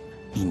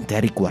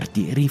 Interi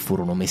quartieri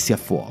furono messi a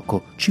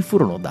fuoco, ci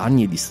furono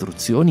danni e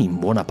distruzioni in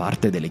buona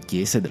parte delle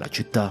chiese della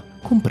città,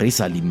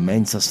 compresa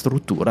l'immensa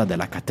struttura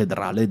della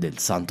cattedrale del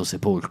Santo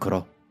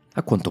Sepolcro.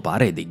 A quanto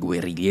pare dei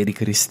guerriglieri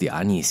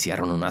cristiani si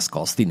erano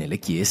nascosti nelle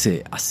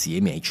chiese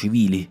assieme ai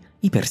civili.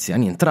 I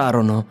persiani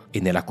entrarono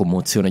e nella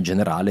commozione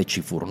generale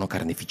ci furono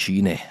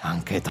carneficine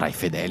anche tra i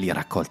fedeli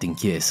raccolti in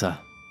chiesa.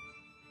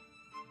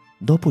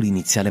 Dopo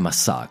l'iniziale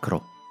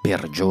massacro,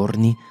 per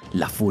giorni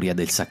la furia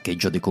del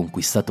saccheggio dei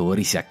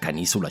conquistatori si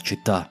accanì sulla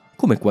città,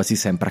 come quasi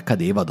sempre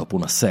accadeva dopo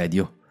un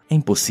assedio. È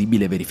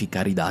impossibile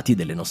verificare i dati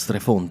delle nostre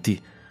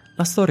fonti.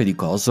 La storia di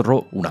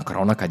Khosro, una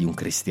cronaca di un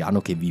cristiano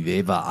che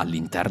viveva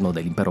all'interno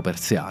dell'impero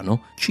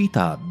persiano,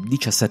 cita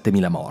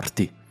 17.000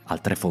 morti.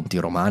 Altre fonti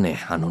romane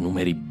hanno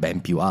numeri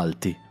ben più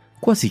alti,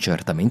 quasi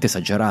certamente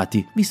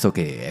esagerati, visto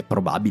che è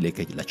probabile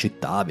che la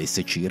città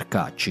avesse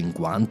circa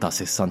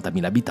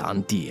 50-60.000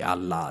 abitanti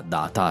alla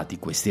data di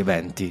questi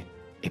eventi.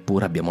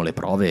 Eppure abbiamo le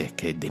prove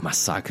che dei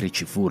massacri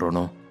ci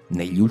furono.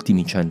 Negli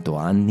ultimi 100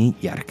 anni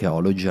gli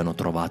archeologi hanno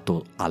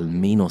trovato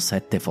almeno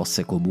 7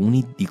 fosse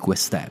comuni di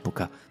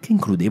quest'epoca, che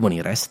includevano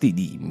i resti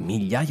di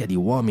migliaia di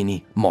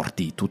uomini,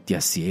 morti tutti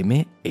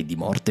assieme e di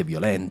morte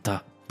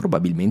violenta.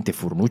 Probabilmente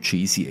furono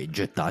uccisi e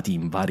gettati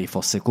in varie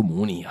fosse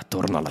comuni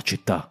attorno alla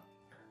città.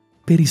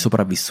 Per i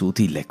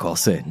sopravvissuti le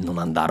cose non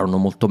andarono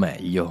molto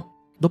meglio.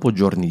 Dopo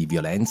giorni di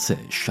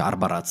violenze,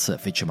 Sharbaraz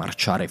fece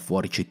marciare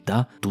fuori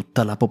città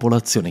tutta la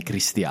popolazione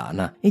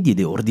cristiana e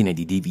diede ordine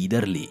di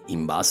dividerli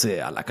in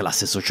base alla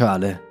classe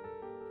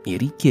sociale. I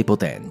ricchi e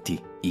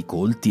potenti, i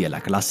colti e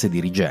la classe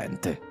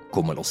dirigente,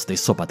 come lo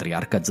stesso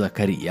patriarca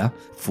Zaccaria,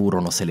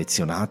 furono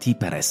selezionati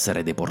per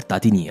essere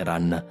deportati in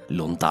Iran,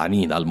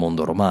 lontani dal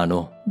mondo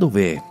romano,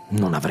 dove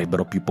non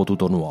avrebbero più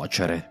potuto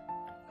nuocere.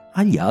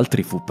 Agli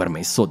altri fu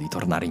permesso di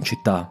tornare in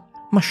città.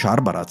 Ma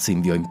Sharbaraz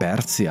inviò in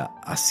Persia,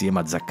 assieme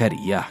a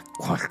Zaccaria,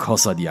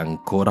 qualcosa di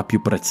ancora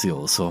più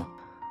prezioso.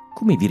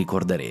 Come vi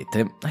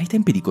ricorderete, ai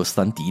tempi di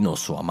Costantino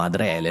sua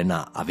madre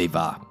Elena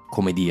aveva,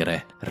 come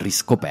dire,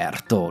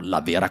 riscoperto la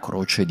vera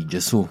croce di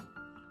Gesù.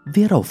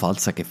 Vera o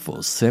falsa che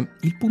fosse,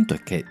 il punto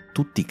è che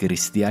tutti i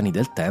cristiani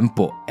del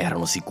tempo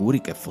erano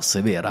sicuri che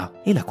fosse vera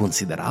e la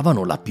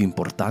consideravano la più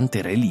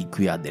importante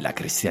reliquia della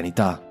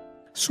cristianità.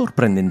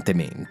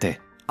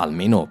 Sorprendentemente,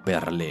 almeno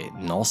per le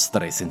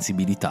nostre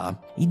sensibilità,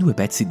 i 2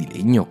 pezzi di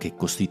legno che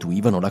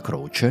costituivano la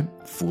croce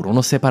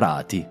furono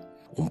separati.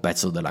 Un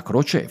pezzo della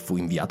croce fu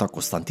inviato a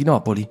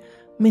Costantinopoli,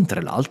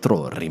 mentre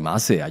l'altro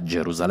rimase a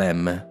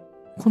Gerusalemme.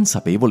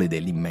 Consapevole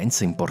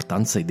dell'immensa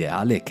importanza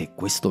ideale che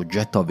questo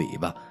oggetto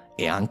aveva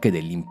e anche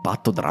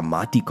dell'impatto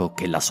drammatico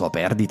che la sua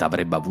perdita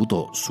avrebbe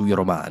avuto sui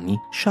Romani,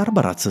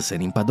 Sharbaraz se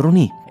ne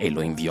impadronì e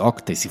lo inviò a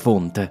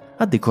Ctesifonte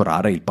a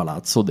decorare il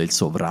palazzo del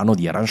sovrano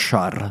di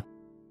Aranshar.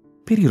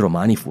 Per i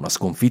Romani fu una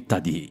sconfitta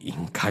di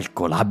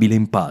incalcolabile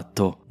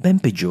impatto, ben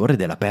peggiore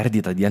della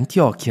perdita di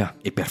Antiochia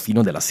e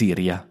perfino della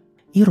Siria.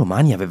 I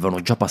Romani avevano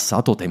già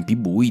passato tempi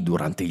bui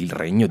durante il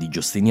regno di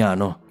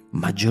Giustiniano,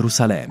 ma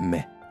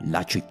Gerusalemme,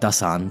 la città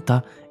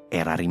santa,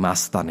 era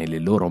rimasta nelle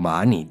loro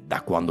mani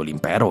da quando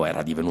l'impero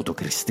era divenuto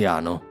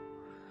cristiano.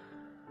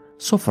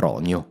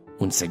 Sofronio,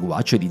 un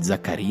seguace di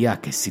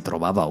Zaccaria che si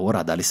trovava ora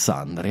ad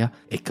Alessandria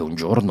e che un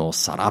giorno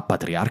sarà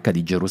patriarca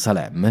di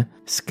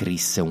Gerusalemme,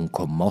 scrisse un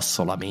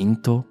commosso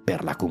lamento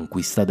per la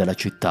conquista della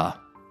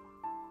città.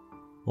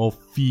 O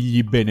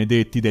figli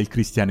benedetti del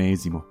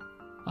cristianesimo,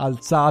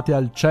 alzate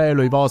al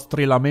cielo i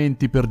vostri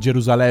lamenti per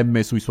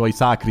Gerusalemme sui suoi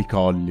sacri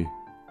colli.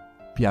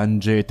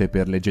 Piangete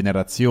per le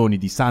generazioni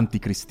di santi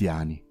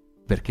cristiani,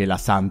 perché la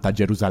santa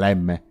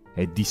Gerusalemme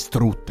è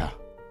distrutta.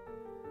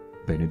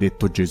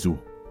 Benedetto Gesù,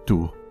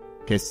 tu,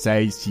 che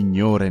sei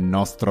Signore e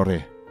nostro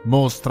Re,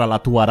 mostra la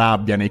tua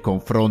rabbia nei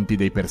confronti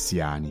dei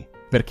persiani,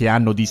 perché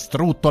hanno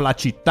distrutto la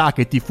città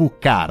che ti fu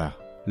cara,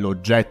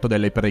 l'oggetto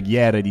delle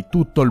preghiere di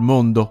tutto il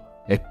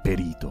mondo è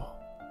perito.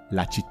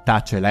 La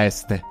città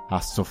celeste ha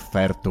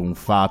sofferto un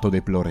fato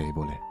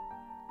deplorevole.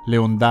 Le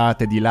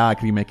ondate di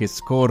lacrime che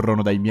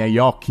scorrono dai miei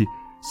occhi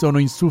sono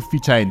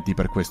insufficienti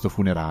per questo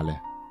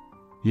funerale.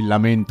 Il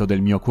lamento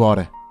del mio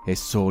cuore è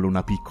solo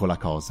una piccola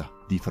cosa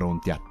di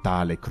fronte a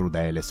tale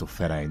crudele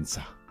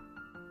sofferenza.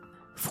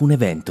 Fu un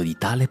evento di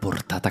tale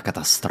portata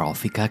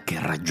catastrofica che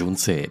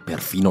raggiunse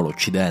perfino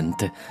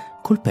l'Occidente,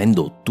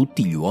 colpendo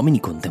tutti gli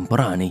uomini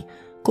contemporanei,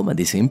 come ad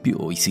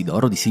esempio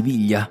Isidoro di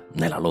Siviglia,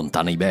 nella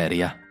lontana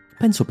Iberia.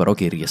 Penso però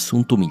che il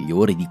riassunto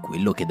migliore di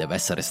quello che deve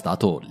essere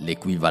stato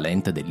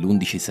l'equivalente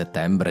dell'11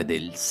 settembre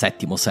del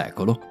VII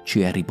secolo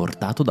ci è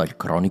riportato dal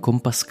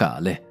Chronicon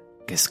Pascale,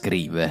 che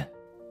scrive: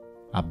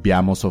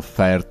 Abbiamo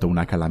sofferto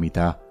una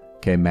calamità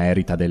che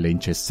merita delle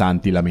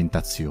incessanti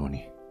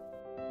lamentazioni.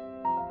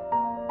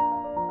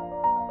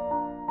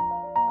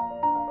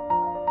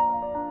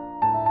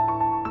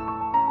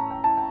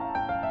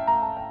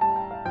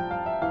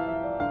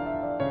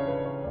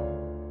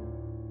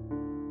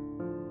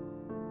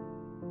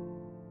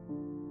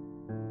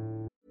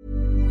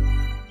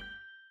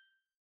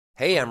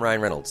 Hey, I'm Ryan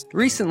Reynolds.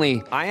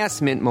 Recently, I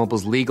asked Mint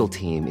Mobile's legal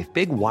team if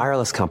big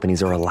wireless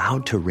companies are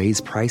allowed to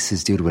raise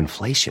prices due to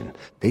inflation.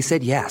 They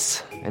said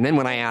yes. And then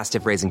when I asked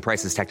if raising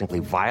prices technically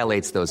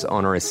violates those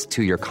onerous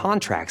two-year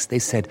contracts, they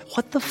said,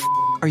 what the f***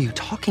 are you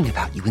talking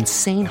about, you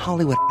insane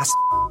Hollywood ass f-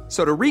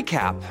 So to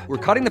recap, we're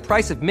cutting the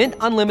price of Mint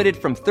Unlimited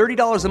from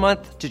 $30 a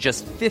month to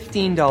just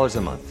 $15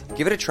 a month.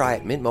 Give it a try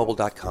at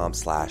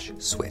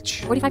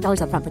mintmobile.com/switch.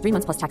 $45 up front for 3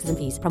 months plus taxes and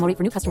fees. Promo rate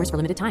for new customers for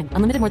limited time.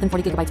 Unlimited more than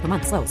 40 gigabytes per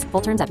month slows.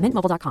 Full terms at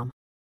mintmobile.com.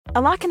 A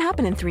lot can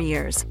happen in 3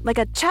 years, like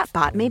a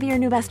chatbot may be your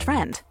new best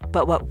friend.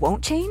 But what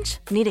won't change?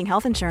 Needing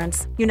health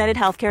insurance. United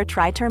Healthcare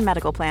Tri-Term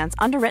Medical Plans,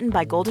 underwritten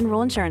by Golden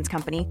Rule Insurance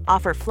Company,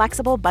 offer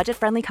flexible,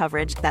 budget-friendly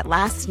coverage that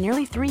lasts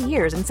nearly 3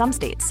 years in some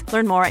states.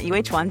 Learn more at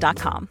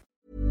uh1.com.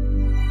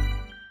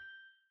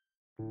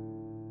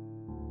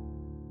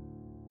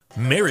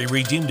 Mary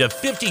redeemed a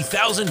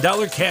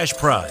 $50,000 cash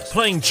prize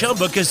playing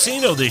Chumba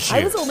Casino this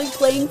year. I was only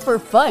playing for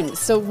fun,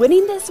 so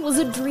winning this was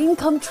a dream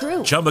come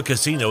true. Chumba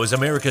Casino is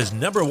America's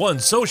 #1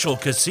 social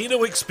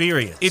casino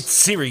experience. It's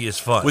serious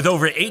fun. With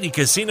over 80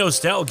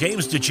 casino-style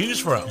games to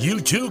choose from,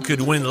 you too could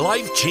win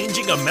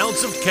life-changing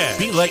amounts of cash.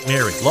 Be like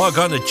Mary. Log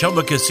on to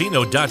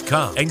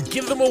ChumbaCasino.com and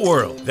give them a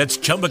whirl. That's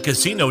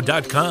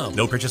ChumbaCasino.com.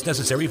 No purchase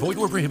necessary. Void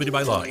where prohibited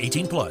by law.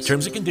 18 plus.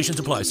 Terms and conditions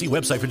apply. See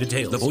website for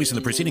details. The voice in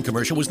the preceding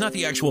commercial was not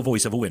the actual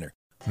voice of a winner.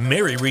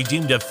 Mary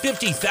redeemed a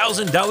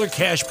 $50,000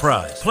 cash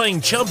prize playing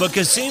Chumba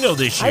Casino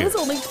this year. I was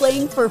only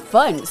playing for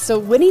fun, so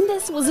winning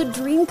this was a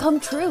dream come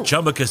true.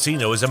 Chumba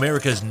Casino is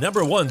America's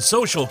 #1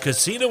 social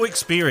casino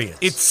experience.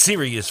 It's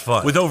serious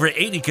fun. With over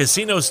 80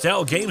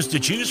 casino-style games to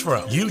choose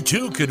from, you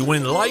too could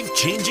win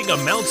life-changing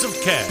amounts of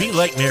cash. Be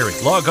like Mary.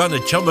 Log on to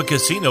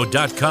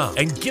ChumbaCasino.com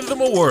and give them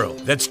a whirl.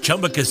 That's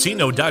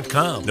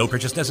ChumbaCasino.com. No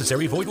purchase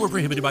necessary. Void where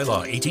prohibited by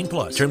law. 18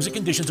 plus. Terms and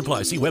conditions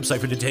apply. See website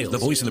for details. The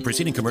voice in the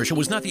preceding commercial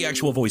was not the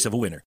actual voice of a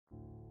winner.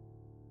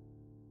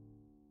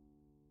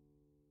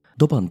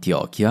 Dopo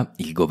Antiochia,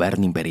 il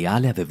governo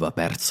imperiale aveva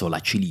perso la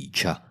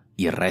Cilicia,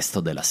 il resto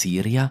della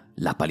Siria,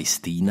 la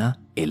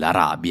Palestina e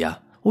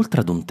l'Arabia.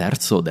 Oltre ad un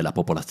terzo della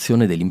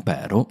popolazione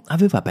dell'impero,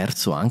 aveva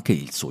perso anche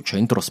il suo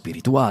centro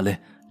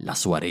spirituale, la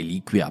sua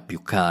reliquia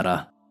più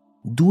cara.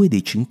 2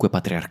 dei 5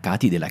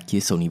 patriarcati della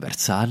Chiesa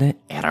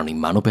universale erano in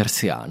mano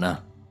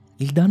persiana.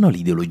 Il danno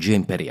all'ideologia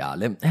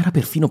imperiale era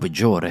perfino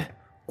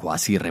peggiore,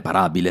 quasi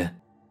irreparabile.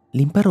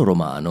 L'impero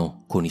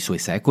romano, con i suoi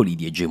secoli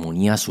di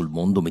egemonia sul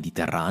mondo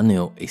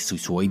mediterraneo e sui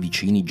suoi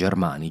vicini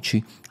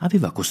germanici,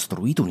 aveva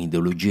costruito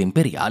un'ideologia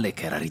imperiale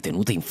che era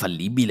ritenuta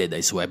infallibile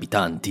dai suoi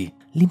abitanti.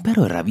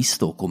 L'impero era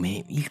visto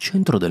come il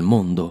centro del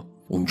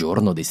mondo, un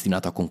giorno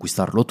destinato a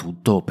conquistarlo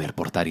tutto per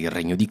portare il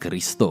regno di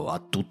Cristo a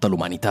tutta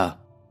l'umanità.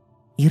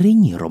 I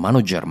regni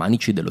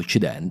romano-germanici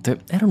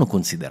dell'Occidente erano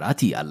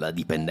considerati alla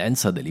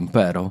dipendenza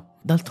dell'impero.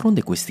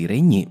 D'altronde questi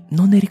regni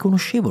non ne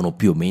riconoscevano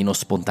più o meno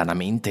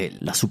spontaneamente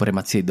la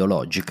supremazia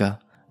ideologica.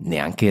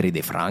 Neanche i re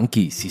dei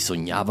Franchi si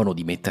sognavano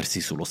di mettersi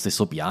sullo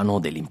stesso piano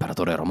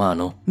dell'imperatore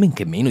romano, men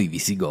che meno i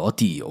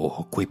Visigoti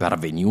o quei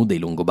parvenu dei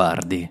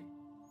Longobardi.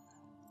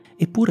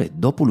 Eppure,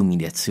 dopo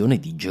l'umiliazione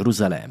di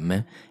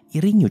Gerusalemme, i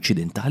regni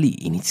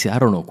occidentali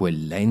iniziarono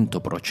quel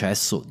lento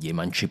processo di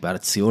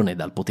emancipazione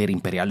dal potere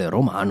imperiale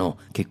romano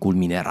che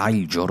culminerà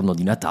il giorno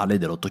di Natale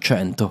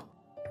dell'Ottocento.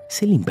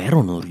 Se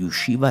l'impero non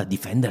riusciva a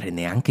difendere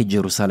neanche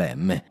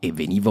Gerusalemme e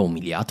veniva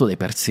umiliato dai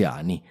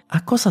persiani,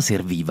 a cosa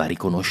serviva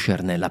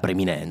riconoscerne la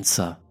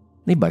preminenza?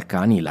 Nei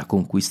Balcani la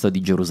conquista di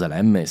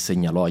Gerusalemme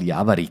segnalò agli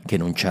Avari che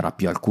non c'era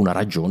più alcuna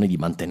ragione di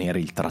mantenere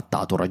il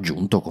trattato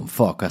raggiunto con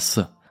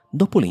Focas.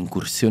 Dopo le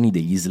incursioni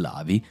degli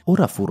Slavi,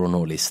 ora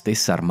furono le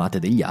stesse armate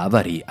degli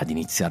Avari ad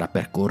iniziare a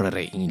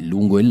percorrere in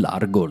lungo e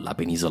largo la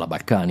penisola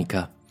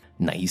balcanica.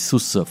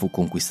 Naissus fu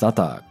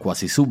conquistata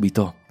quasi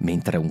subito,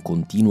 mentre un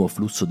continuo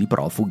flusso di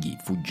profughi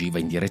fuggiva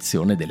in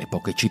direzione delle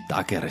poche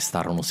città che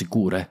restarono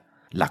sicure: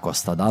 la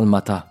costa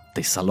dalmata,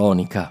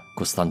 Tessalonica,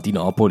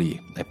 Costantinopoli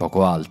e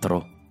poco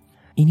altro.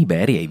 In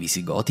Iberia i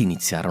Visigoti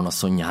iniziarono a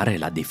sognare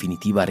la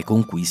definitiva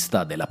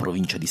riconquista della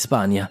provincia di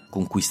Spagna,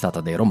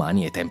 conquistata dai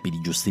Romani ai tempi di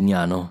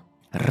Giustiniano.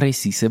 Re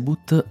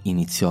Sisebut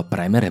iniziò a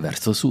premere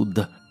verso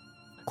sud.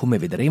 Come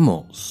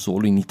vedremo,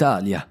 solo in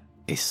Italia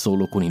e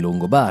solo con i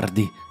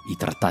Longobardi i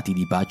trattati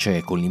di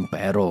pace con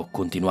l'impero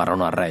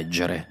continuarono a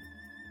reggere.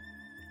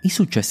 I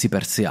successi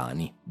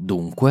persiani,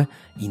 dunque,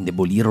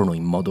 indebolirono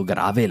in modo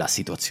grave la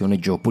situazione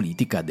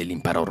geopolitica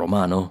dell'impero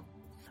romano.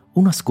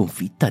 Una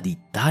sconfitta di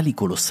tali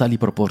colossali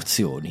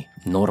proporzioni,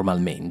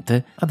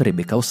 normalmente,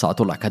 avrebbe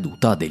causato la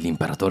caduta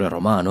dell'imperatore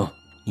romano,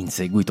 in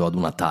seguito ad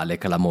una tale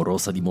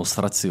clamorosa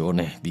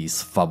dimostrazione di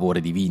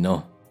sfavore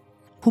divino.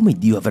 Come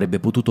Dio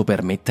avrebbe potuto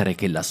permettere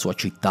che la sua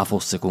città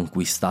fosse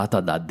conquistata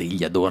da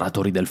degli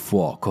adoratori del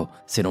fuoco,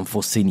 se non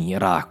fosse in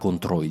ira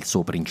contro il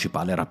suo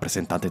principale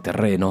rappresentante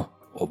terreno,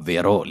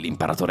 ovvero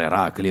l'imperatore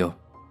Eraclio?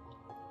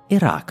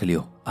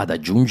 Eraclio, ad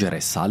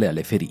aggiungere sale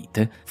alle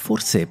ferite,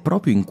 forse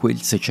proprio in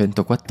quel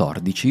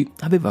 614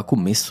 aveva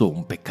commesso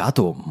un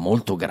peccato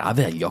molto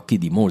grave agli occhi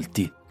di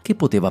molti, che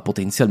poteva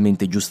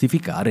potenzialmente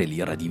giustificare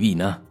l'ira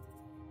divina.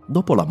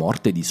 Dopo la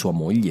morte di sua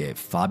moglie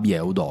Fabia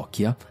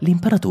Eudochia,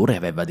 l'imperatore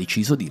aveva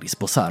deciso di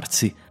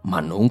risposarsi, ma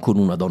non con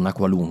una donna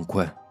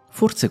qualunque.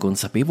 Forse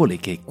consapevole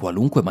che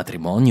qualunque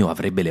matrimonio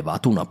avrebbe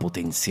elevato una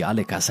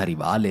potenziale casa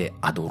rivale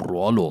ad un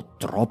ruolo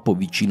troppo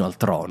vicino al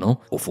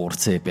trono, o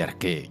forse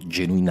perché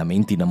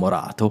genuinamente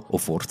innamorato, o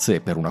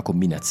forse per una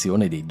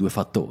combinazione dei due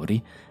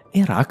fattori,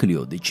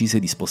 Eraclio decise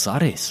di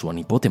sposare sua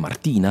nipote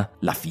Martina,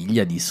 la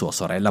figlia di sua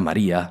sorella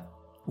Maria.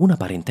 Una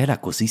parentela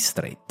così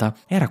stretta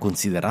era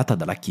considerata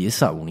dalla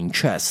Chiesa un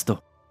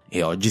incesto,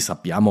 e oggi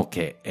sappiamo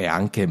che è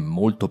anche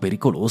molto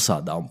pericolosa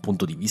da un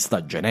punto di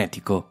vista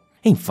genetico.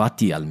 E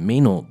infatti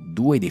almeno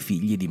 2 dei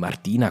figli di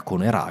Martina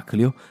con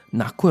Eraclio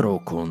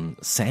nacquero con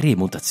serie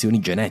mutazioni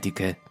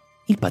genetiche.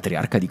 Il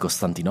patriarca di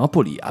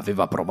Costantinopoli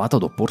aveva provato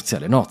ad opporsi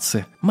alle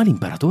nozze, ma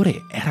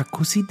l'imperatore era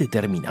così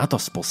determinato a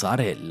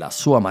sposare la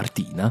sua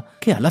Martina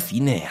che alla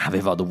fine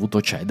aveva dovuto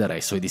cedere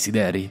ai suoi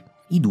desideri.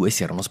 I due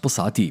si erano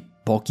sposati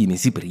pochi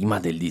mesi prima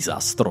del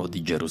disastro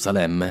di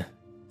Gerusalemme.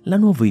 La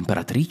nuova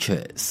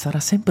imperatrice sarà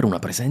sempre una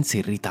presenza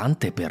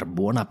irritante per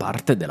buona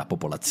parte della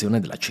popolazione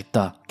della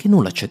città, che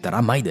non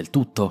l'accetterà mai del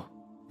tutto.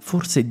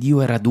 Forse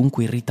Dio era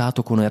dunque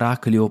irritato con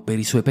Eraclio per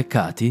i suoi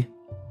peccati?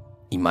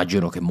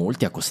 Immagino che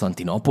molti a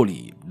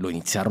Costantinopoli lo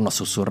iniziarono a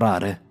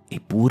sussurrare,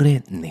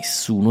 eppure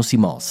nessuno si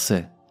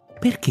mosse.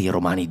 Perché i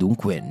romani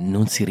dunque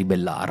non si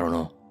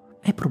ribellarono?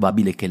 È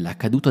probabile che la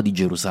caduta di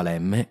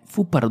Gerusalemme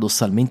fu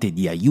paradossalmente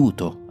di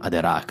aiuto ad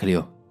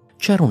Eraclio.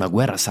 C'era una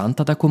guerra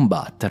santa da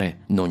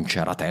combattere, non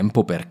c'era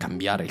tempo per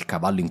cambiare il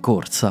cavallo in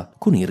corsa,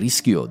 con il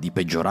rischio di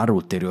peggiorare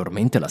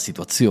ulteriormente la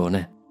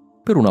situazione.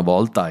 Per una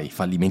volta i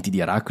fallimenti di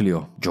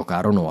Eraclio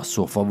giocarono a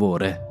suo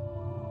favore.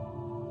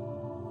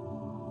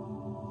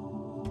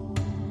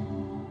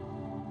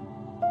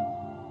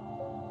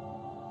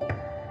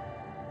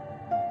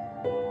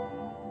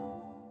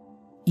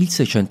 Il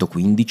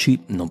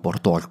 615 non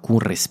portò alcun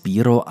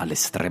respiro alle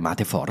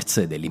stremate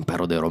forze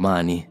dell'impero dei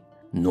Romani.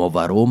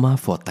 Nuova Roma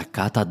fu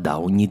attaccata da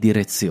ogni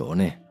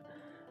direzione.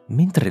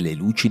 Mentre le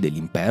luci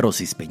dell'impero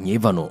si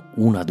spegnevano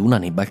una ad una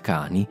nei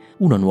Balcani,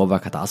 una nuova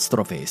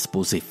catastrofe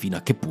espose fino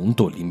a che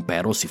punto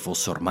l'impero si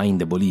fosse ormai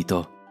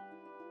indebolito.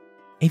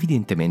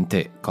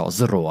 Evidentemente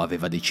Cosro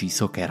aveva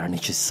deciso che era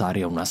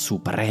necessaria una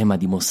suprema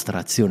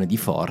dimostrazione di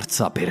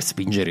forza per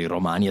spingere i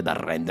Romani ad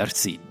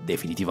arrendersi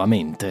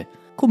definitivamente.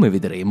 Come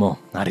vedremo,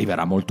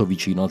 arriverà molto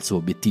vicino al suo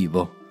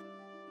obiettivo.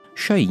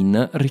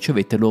 Shahin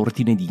ricevette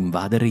l'ordine di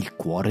invadere il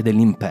cuore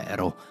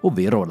dell'impero,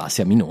 ovvero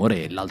l'Asia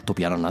Minore e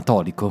l'altopiano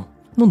anatolico.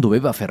 Non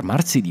doveva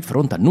fermarsi di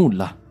fronte a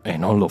nulla, e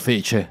non lo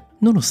fece,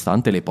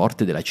 nonostante le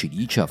porte della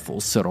Cilicia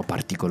fossero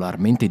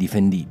particolarmente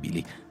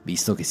difendibili,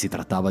 visto che si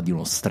trattava di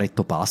uno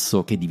stretto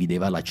passo che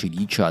divideva la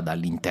Cilicia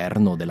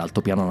dall'interno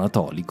dell'altopiano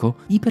anatolico.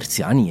 I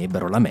persiani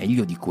ebbero la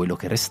meglio di quello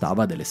che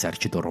restava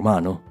dell'esercito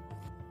romano.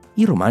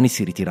 I romani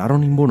si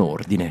ritirarono in buon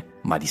ordine,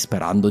 ma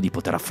disperando di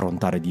poter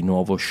affrontare di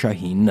nuovo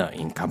Shahin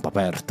in campo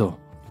aperto.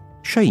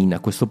 Shahin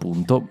a questo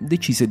punto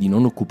decise di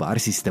non occupare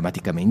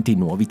sistematicamente i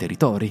nuovi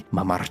territori,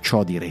 ma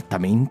marciò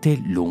direttamente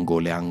lungo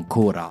le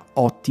ancora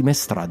ottime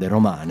strade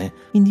romane,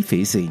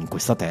 indifese in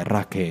questa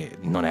terra che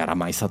non era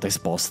mai stata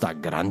esposta a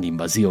grandi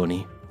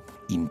invasioni.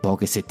 In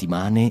poche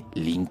settimane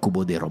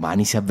l'incubo dei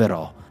Romani si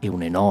avverò e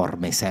un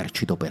enorme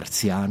esercito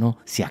persiano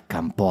si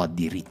accampò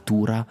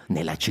addirittura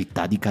nella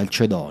città di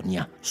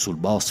Calcedonia, sul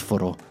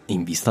Bosforo,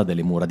 in vista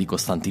delle mura di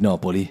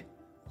Costantinopoli.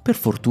 Per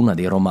fortuna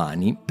dei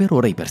Romani, per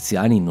ora i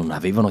persiani non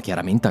avevano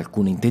chiaramente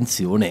alcuna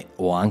intenzione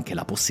o anche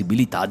la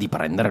possibilità di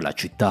prendere la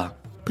città.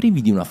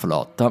 Privi di una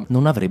flotta,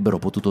 non avrebbero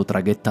potuto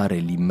traghettare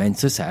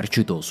l'immenso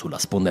esercito sulla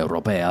sponda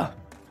europea.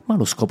 Ma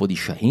lo scopo di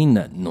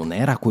Shahin non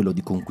era quello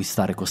di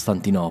conquistare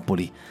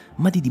Costantinopoli,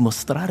 ma di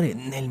dimostrare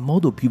nel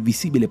modo più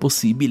visibile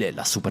possibile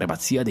la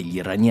supremazia degli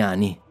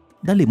iraniani.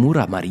 Dalle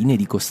mura marine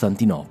di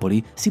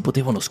Costantinopoli si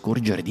potevano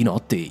scorgere di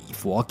notte i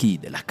fuochi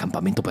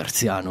dell'accampamento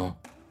persiano.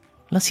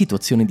 La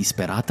situazione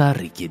disperata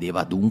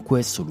richiedeva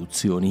dunque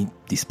soluzioni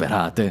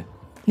disperate.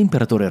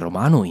 l'imperatore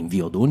romano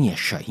inviò doni a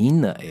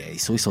Shahin e ai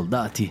suoi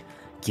soldati,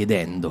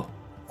 chiedendo,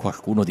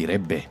 qualcuno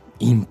direbbe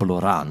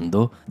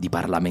implorando, di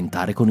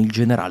parlamentare con il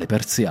generale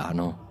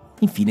persiano.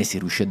 Infine si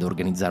riuscì ad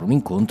organizzare un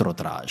incontro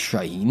tra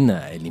Shahin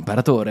e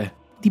l'imperatore.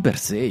 Di per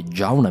sé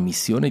già una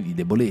missione di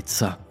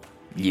debolezza.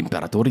 Gli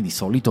imperatori di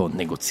solito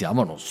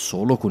negoziavano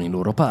solo con i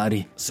loro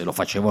pari, se lo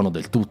facevano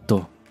del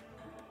tutto.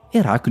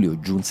 Eraclio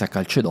giunse a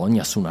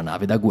Calcedonia su una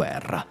nave da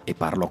guerra e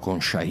parlò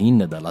con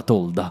Shahin dalla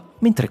tolda,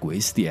 mentre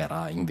questi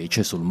era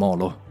invece sul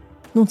molo.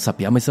 Non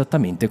sappiamo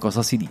esattamente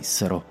cosa si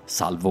dissero,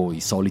 salvo i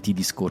soliti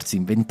discorsi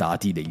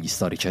inventati degli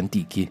storici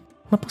antichi,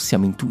 ma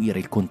possiamo intuire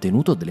il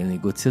contenuto delle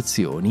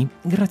negoziazioni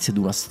grazie ad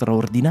una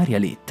straordinaria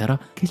lettera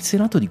che il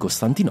Senato di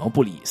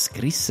Costantinopoli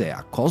scrisse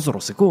a Cosro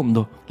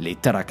II,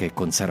 lettera che è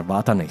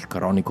conservata nel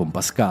Chronicon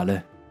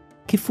Pascale.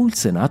 Che fu il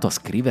Senato a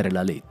scrivere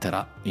la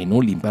lettera e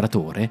non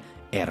l'imperatore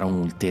era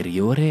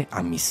un'ulteriore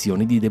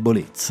ammissione di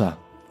debolezza.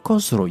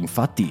 Cosro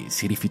infatti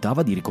si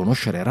rifiutava di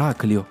riconoscere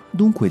Eraclio,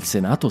 dunque il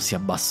Senato si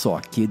abbassò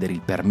a chiedere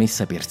il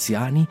permesso ai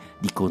persiani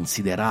di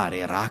considerare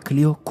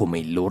Eraclio come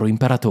il loro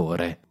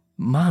imperatore.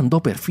 Ma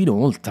andò perfino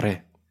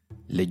oltre.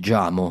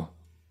 Leggiamo.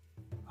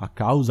 A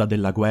causa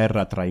della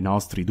guerra tra i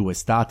nostri due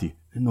stati,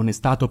 non è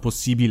stato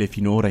possibile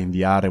finora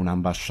inviare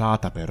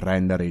un'ambasciata per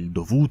rendere il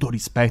dovuto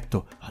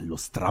rispetto allo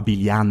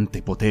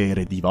strabiliante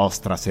potere di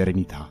vostra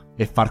serenità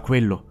e far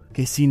quello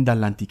che sin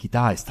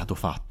dall'antichità è stato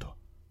fatto,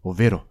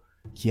 ovvero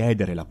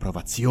chiedere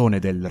l'approvazione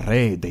del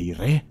re dei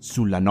re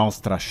sulla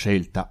nostra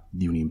scelta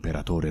di un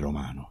imperatore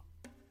romano.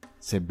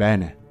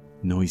 Sebbene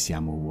noi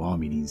siamo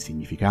uomini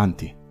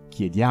insignificanti,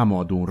 chiediamo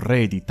ad un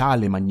re di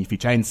tale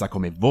magnificenza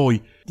come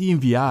voi di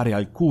inviare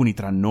alcuni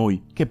tra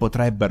noi che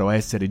potrebbero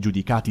essere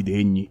giudicati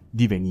degni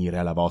di venire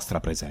alla vostra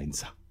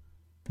presenza.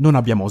 Non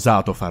abbiamo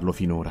osato farlo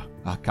finora,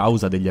 a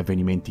causa degli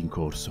avvenimenti in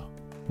corso.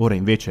 Ora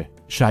invece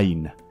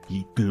Shahin,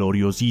 il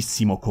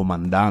gloriosissimo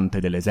comandante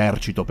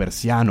dell'esercito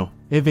persiano,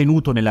 è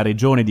venuto nella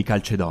regione di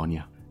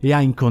Calcedonia e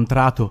ha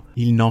incontrato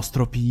il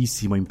nostro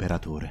piissimo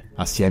imperatore,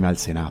 assieme al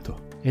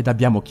Senato, ed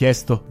abbiamo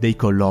chiesto dei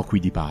colloqui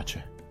di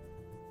pace.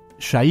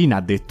 Shahin ha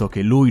detto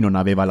che lui non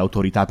aveva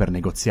l'autorità per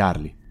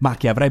negoziarli, ma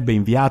che avrebbe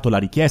inviato la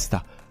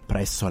richiesta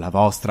presso la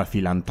vostra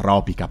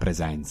filantropica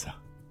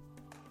presenza.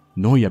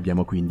 Noi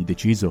abbiamo quindi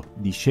deciso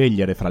di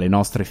scegliere fra le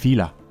nostre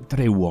fila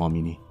 3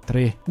 uomini,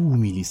 3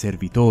 umili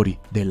servitori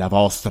della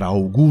vostra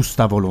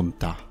augusta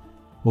volontà,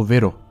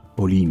 ovvero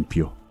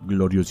Olimpio,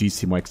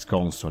 gloriosissimo ex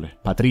console,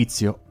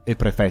 Patrizio e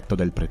prefetto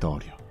del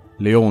pretorio,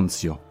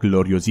 Leonzio,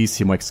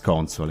 gloriosissimo ex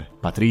console,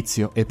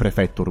 Patrizio e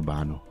prefetto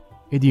urbano,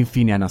 ed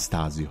infine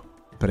Anastasio,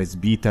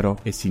 presbitero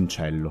e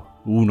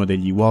sincello, uno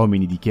degli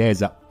uomini di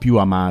chiesa più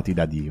amati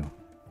da Dio.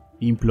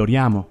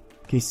 Imploriamo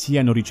che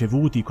siano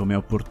ricevuti come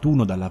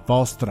opportuno dalla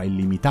vostra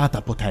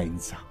illimitata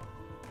potenza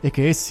e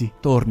che essi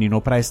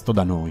tornino presto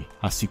da noi,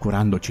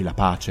 assicurandoci la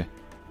pace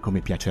come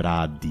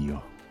piacerà a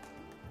Dio.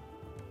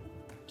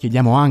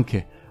 Chiediamo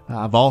anche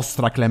a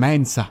vostra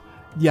clemenza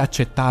di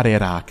accettare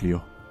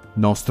Eraclio,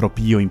 nostro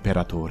pio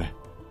imperatore,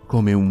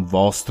 come un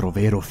vostro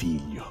vero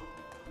figlio,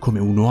 come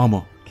un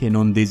uomo che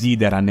non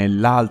desidera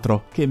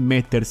nell'altro che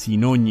mettersi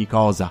in ogni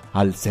cosa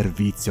al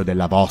servizio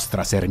della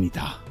vostra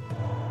serenità.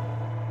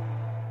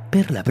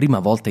 Per la prima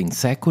volta in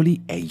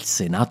secoli è il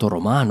Senato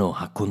romano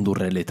a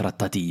condurre le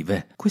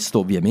trattative, questo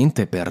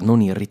ovviamente per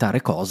non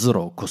irritare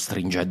Cosro,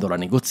 costringendolo a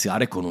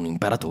negoziare con un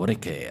imperatore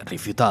che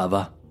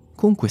rifiutava.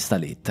 Con questa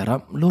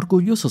lettera,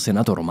 l'orgoglioso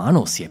Senato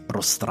romano si è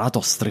prostrato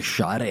a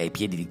strisciare ai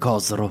piedi di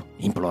Cosro,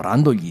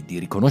 implorandogli di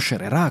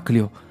riconoscere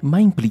Eraclio, ma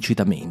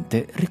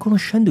implicitamente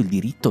riconoscendo il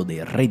diritto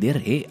del re dei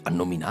re a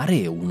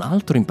nominare un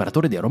altro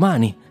imperatore dei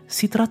Romani.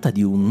 Si tratta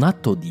di un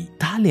atto di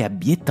tale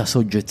abietta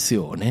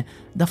soggezione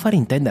da far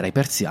intendere ai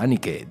persiani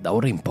che da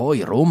ora in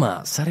poi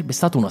Roma sarebbe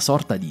stata una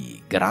sorta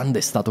di grande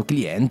stato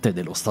cliente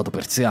dello stato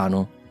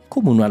persiano,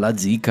 come una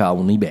Lazica o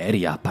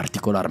un'Iberia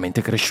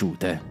particolarmente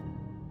cresciute.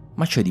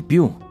 Ma c'è di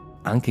più.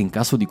 Anche in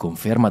caso di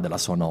conferma della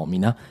sua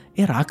nomina,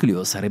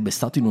 Eraclio sarebbe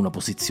stato in una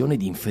posizione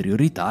di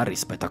inferiorità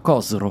rispetto a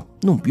Cosro,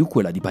 non più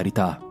quella di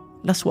parità.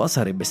 La sua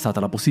sarebbe stata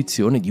la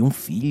posizione di un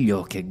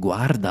figlio che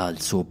guarda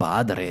al suo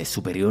padre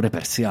superiore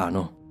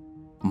persiano.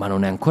 Ma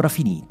non è ancora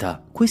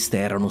finita. Queste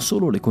erano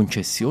solo le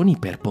concessioni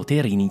per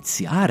poter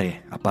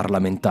iniziare a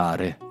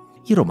parlamentare.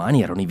 I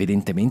romani erano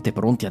evidentemente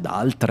pronti ad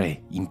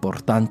altre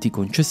importanti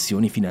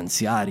concessioni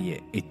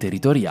finanziarie e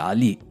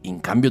territoriali in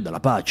cambio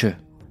della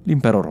pace.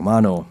 L'impero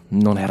romano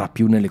non era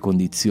più nelle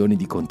condizioni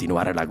di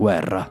continuare la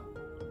guerra.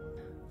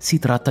 Si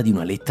tratta di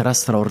una lettera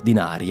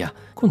straordinaria,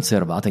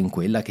 conservata in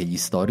quella che gli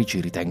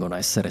storici ritengono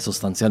essere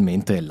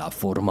sostanzialmente la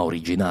forma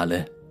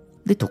originale.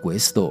 Detto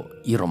questo,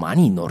 i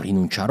romani non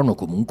rinunciarono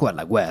comunque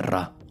alla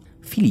guerra.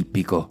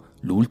 Filippico,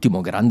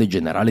 l'ultimo grande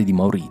generale di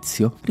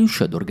Maurizio,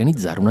 riuscì ad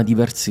organizzare una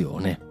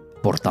diversione,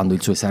 portando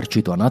il suo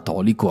esercito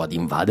anatolico ad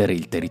invadere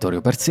il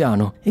territorio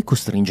persiano e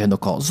costringendo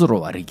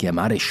Cosro a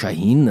richiamare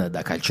Shahin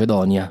da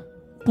Calcedonia.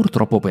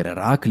 Purtroppo per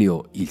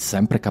Eraclio, il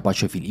sempre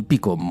capace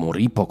Filippico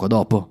morì poco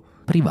dopo,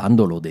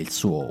 privandolo del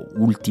suo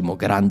ultimo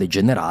grande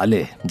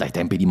generale dai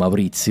tempi di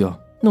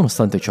Maurizio.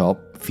 Nonostante ciò,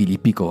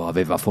 Filippico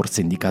aveva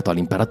forse indicato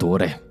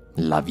all'imperatore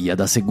la via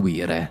da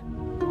seguire.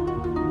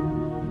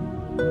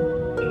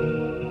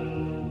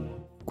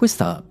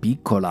 Questa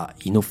piccola,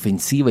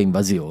 inoffensiva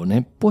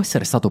invasione può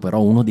essere stato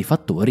però uno dei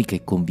fattori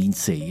che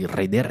convinse il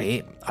re dei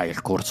re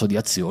al corso di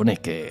azione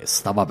che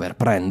stava per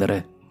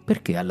prendere,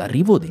 perché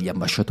all'arrivo degli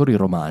ambasciatori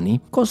romani,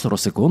 Cosro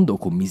II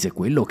commise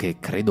quello che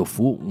credo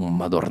fu un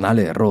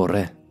madornale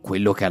errore,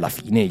 quello che alla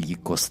fine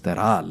gli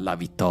costerà la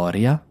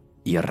vittoria,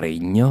 il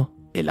regno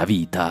e la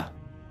vita.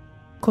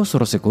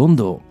 Cosro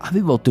II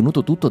aveva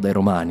ottenuto tutto dai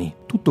romani,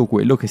 tutto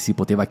quello che si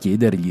poteva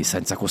chiedergli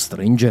senza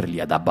costringerli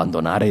ad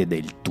abbandonare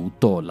del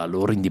tutto la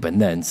loro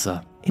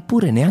indipendenza.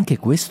 Eppure neanche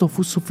questo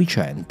fu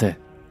sufficiente.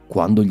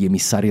 Quando gli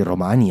emissari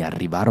romani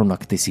arrivarono a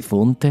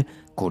Ctesifonte,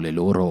 con le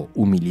loro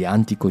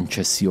umilianti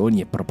concessioni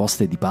e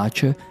proposte di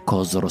pace,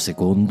 Cosro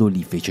II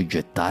li fece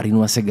gettare in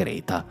una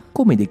segreta,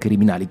 come dei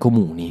criminali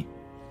comuni.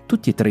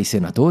 Tutti e 3 i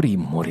senatori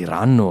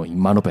moriranno in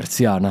mano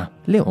persiana,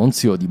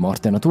 Leonzio di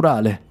morte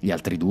naturale, gli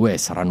altri 2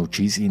 saranno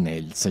uccisi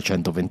nel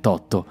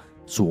 628,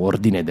 su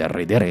ordine del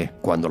re dei re,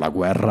 quando la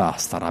guerra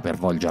starà per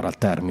volgere al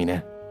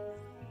termine.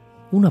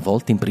 Una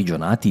volta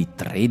imprigionati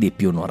 3 dei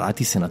più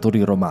onorati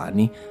senatori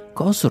romani,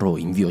 Cosro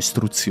inviò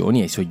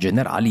istruzioni ai suoi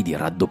generali di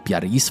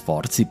raddoppiare gli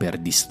sforzi per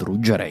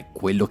distruggere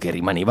quello che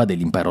rimaneva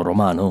dell'impero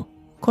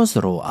romano.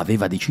 Cosro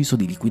aveva deciso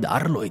di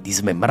liquidarlo e di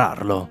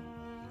smembrarlo.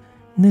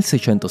 Nel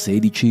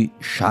 616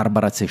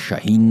 Sharbaraz e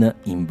Shahin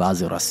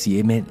invasero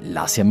assieme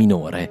l'Asia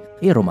Minore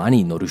e i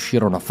romani non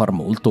riuscirono a far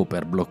molto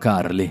per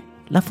bloccarli.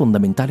 La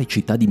fondamentale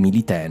città di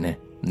Militene,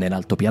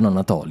 nell'altopiano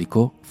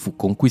anatolico, fu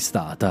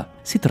conquistata.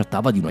 Si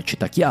trattava di una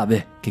città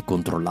chiave che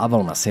controllava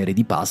una serie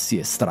di passi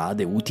e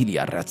strade utili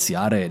a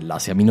razziare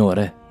l'Asia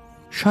Minore.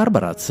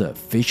 Sharbaraz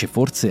fece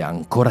forse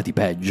ancora di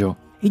peggio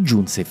e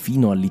giunse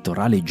fino al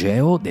litorale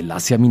Egeo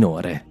dell'Asia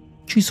Minore.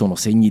 Ci sono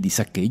segni di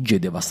saccheggi e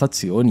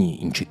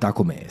devastazioni in città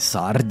come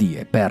Sardi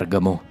e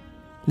Pergamo.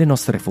 Le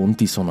nostre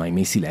fonti sono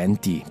ahimè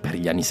silenti per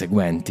gli anni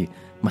seguenti,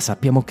 ma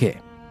sappiamo che,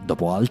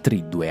 dopo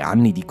altri 2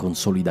 anni di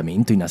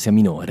consolidamento in Asia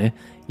Minore,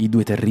 i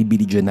 2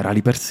 terribili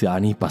generali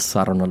persiani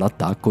passarono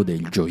all'attacco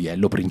del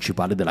gioiello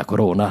principale della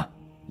corona,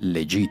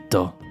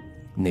 l'Egitto.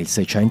 Nel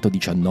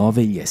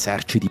 619 gli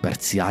eserciti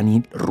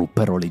persiani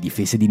ruppero le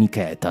difese di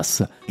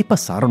Niketas e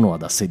passarono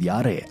ad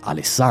assediare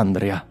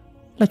Alessandria.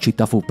 La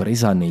città fu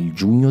presa nel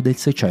giugno del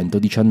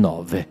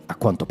 619, a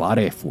quanto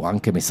pare fu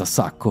anche messa a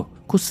sacco,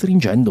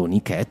 costringendo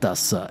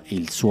Niketas e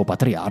il suo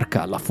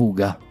patriarca alla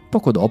fuga.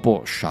 Poco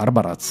dopo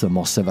Sharbaraz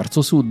mosse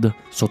verso sud,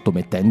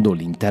 sottomettendo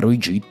l'intero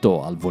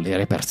Egitto al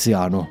volere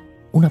persiano.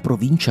 Una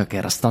provincia che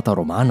era stata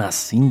romana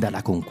sin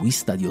dalla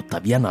conquista di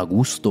Ottaviano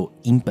Augusto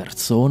in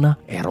persona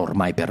era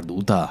ormai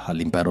perduta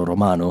all'impero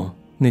romano.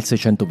 Nel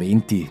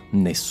 620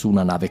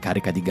 nessuna nave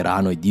carica di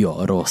grano e di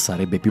oro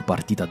sarebbe più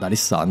partita da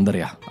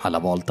Alessandria alla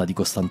volta di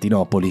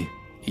Costantinopoli.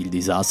 Il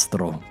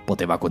disastro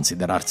poteva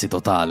considerarsi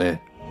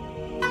totale.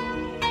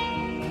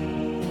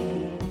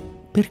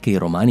 Perché i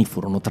romani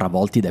furono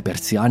travolti dai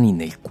persiani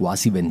nel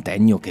quasi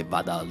ventennio che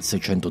va dal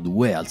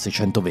 602 al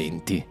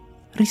 620?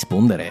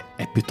 Rispondere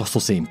è piuttosto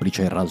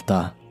semplice in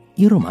realtà.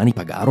 I romani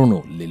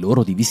pagarono le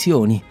loro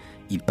divisioni,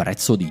 il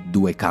prezzo di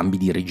 2 cambi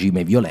di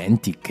regime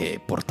violenti che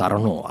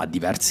portarono a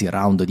diversi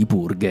round di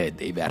purghe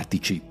dei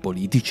vertici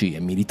politici e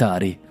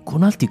militari,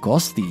 con alti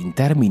costi in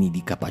termini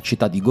di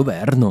capacità di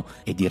governo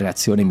e di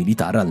reazione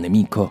militare al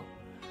nemico.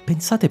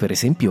 Pensate per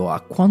esempio a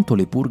quanto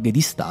le purghe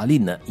di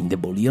Stalin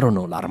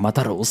indebolirono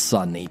l'Armata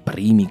Rossa nei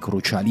primi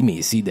cruciali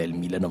mesi del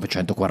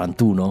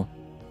 1941.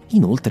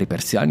 Inoltre i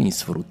persiani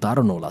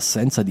sfruttarono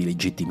l'assenza di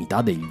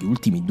legittimità degli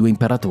ultimi 2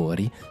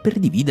 imperatori per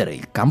dividere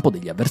il campo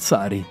degli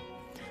avversari.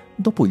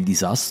 Dopo il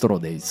disastro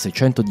del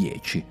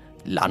 610,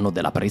 l'anno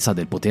della presa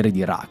del potere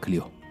di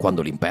Eraclio,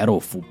 quando l'impero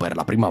fu per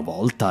la prima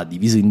volta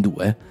diviso in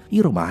 2, i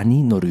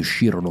romani non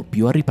riuscirono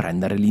più a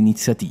riprendere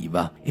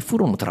l'iniziativa e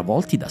furono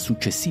travolti da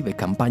successive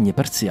campagne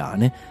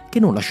persiane che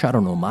non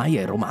lasciarono mai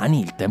ai romani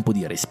il tempo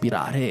di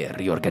respirare e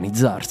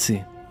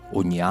riorganizzarsi.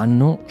 Ogni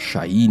anno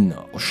Shahin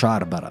o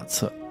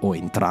Sharbaraz, o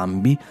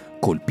entrambi,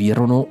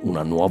 colpirono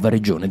una nuova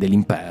regione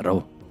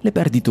dell'impero. Le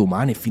perdite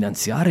umane e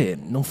finanziarie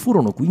non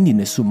furono quindi in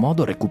nessun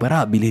modo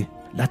recuperabili.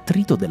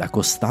 L'attrito della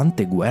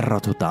costante guerra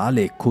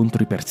totale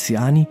contro i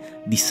persiani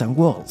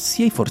dissanguò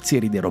sia i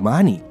forzieri dei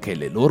romani che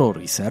le loro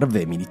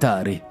riserve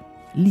militari.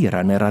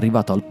 L'Iran era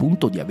arrivato al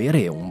punto di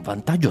avere un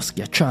vantaggio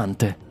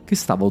schiacciante, che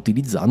stava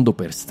utilizzando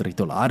per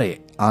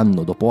stritolare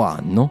anno dopo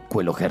anno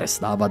quello che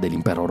restava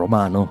dell'impero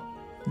romano.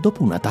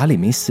 Dopo una tale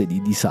messe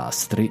di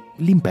disastri,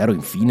 l'impero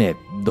infine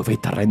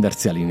dovette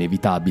arrendersi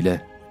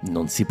all'inevitabile.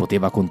 Non si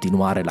poteva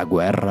continuare la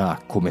guerra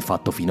come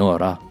fatto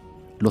finora.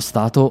 Lo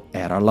Stato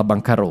era alla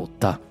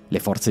bancarotta, le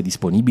forze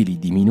disponibili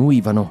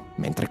diminuivano,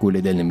 mentre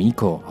quelle del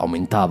nemico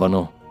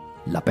aumentavano.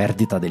 La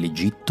perdita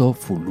dell'Egitto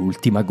fu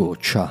l'ultima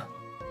goccia.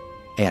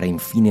 Era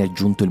infine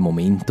giunto il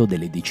momento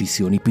delle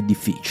decisioni più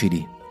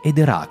difficili, ed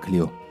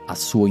Eraclio, a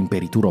suo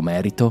imperituro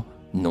merito,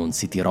 non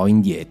si tirò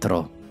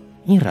indietro.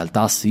 In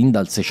realtà, sin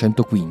dal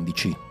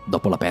 615,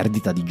 dopo la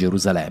perdita di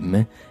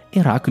Gerusalemme,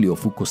 Eraclio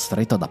fu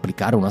costretto ad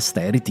applicare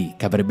un'austerity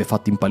che avrebbe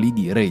fatto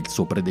impallidire il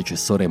suo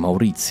predecessore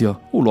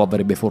Maurizio, o lo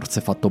avrebbe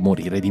forse fatto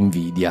morire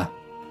d'invidia.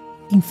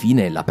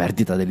 Infine, la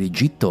perdita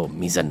dell'Egitto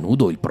mise a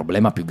nudo il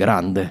problema più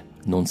grande.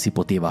 Non si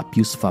poteva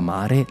più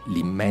sfamare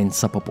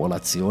l'immensa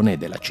popolazione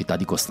della città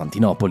di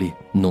Costantinopoli,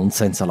 non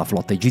senza la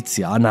flotta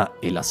egiziana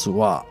e la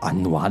sua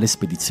annuale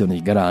spedizione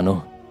di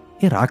grano.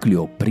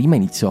 Eraclio prima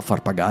iniziò a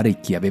far pagare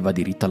chi aveva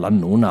diritto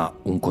all'annona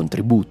un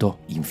contributo,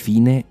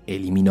 infine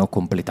eliminò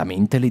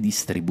completamente le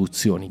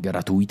distribuzioni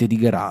gratuite di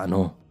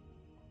grano.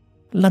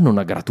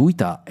 L'annona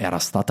gratuita era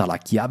stata la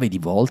chiave di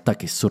volta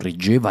che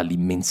sorreggeva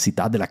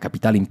l'immensità della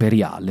capitale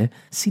imperiale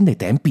sin dai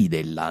tempi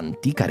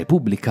dell'antica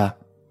Repubblica.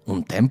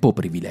 Un tempo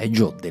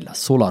privilegio della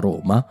sola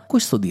Roma,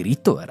 questo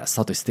diritto era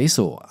stato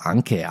esteso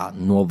anche a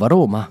Nuova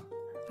Roma.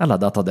 Alla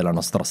data della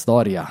nostra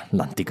storia,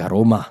 l'antica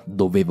Roma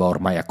doveva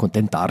ormai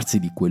accontentarsi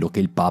di quello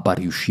che il Papa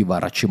riusciva a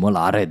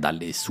raccimolare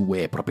dalle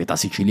sue proprietà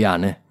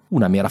siciliane,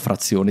 una mera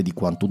frazione di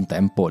quanto un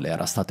tempo le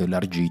era stato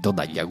elargito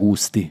dagli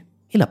Augusti,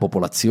 e la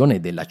popolazione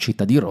della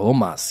città di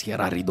Roma si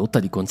era ridotta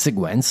di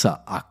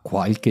conseguenza a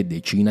qualche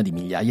decina di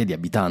migliaia di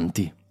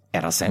abitanti.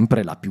 Era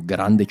sempre la più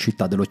grande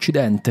città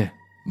dell'Occidente,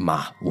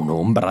 ma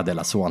un'ombra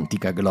della sua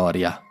antica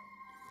gloria.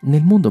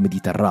 Nel mondo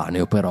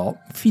mediterraneo, però,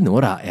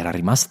 finora era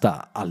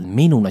rimasta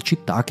almeno una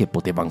città che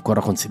poteva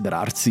ancora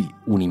considerarsi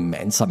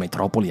un'immensa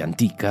metropoli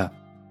antica: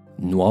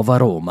 Nuova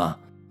Roma.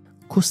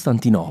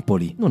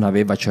 Costantinopoli non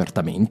aveva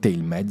certamente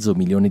il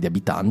 500.000 di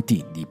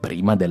abitanti di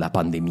prima della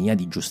pandemia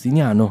di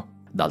Giustiniano.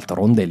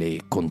 D'altronde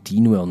le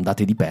continue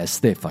ondate di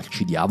peste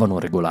falcidiavano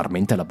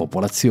regolarmente la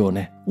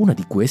popolazione. Una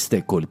di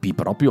queste colpì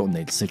proprio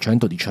nel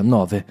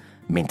 619,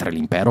 mentre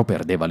l'impero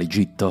perdeva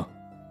l'Egitto.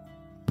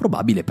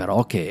 Probabile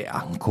però che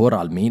ancora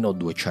almeno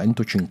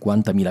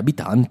 250.000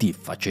 abitanti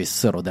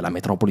facessero della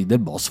metropoli del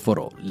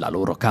Bosforo la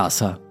loro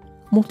casa.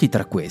 Molti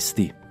tra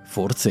questi,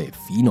 forse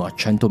fino a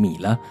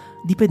 100.000,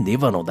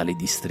 dipendevano dalle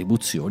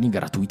distribuzioni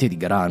gratuite di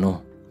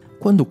grano.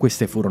 Quando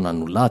queste furono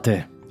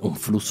annullate, un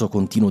flusso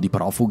continuo di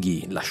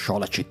profughi lasciò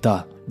la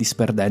città,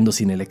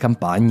 disperdendosi nelle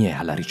campagne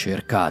alla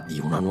ricerca di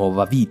una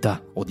nuova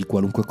vita o di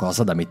qualunque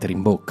cosa da mettere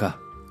in bocca.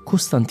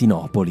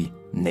 Costantinopoli,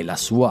 nella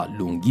sua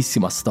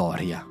lunghissima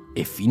storia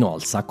e fino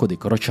al sacco dei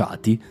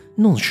crociati,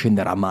 non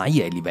scenderà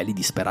mai ai livelli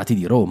disperati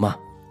di Roma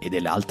e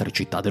delle altre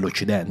città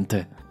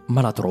dell'Occidente,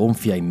 ma la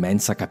tronfia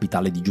immensa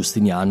capitale di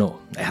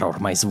Giustiniano era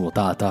ormai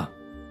svuotata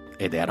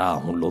ed era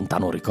un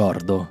lontano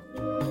ricordo.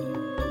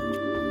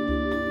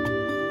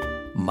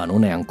 Ma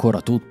non è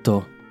ancora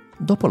tutto.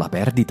 Dopo la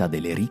perdita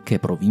delle ricche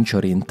province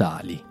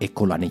orientali e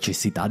con la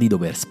necessità di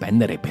dover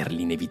spendere per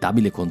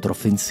l'inevitabile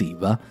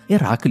controffensiva,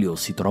 Eraclio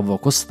si trovò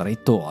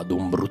costretto ad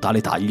un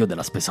brutale taglio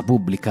della spesa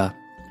pubblica.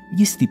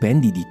 Gli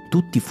stipendi di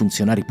tutti i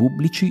funzionari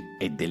pubblici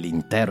e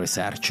dell'intero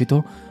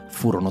esercito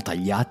furono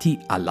tagliati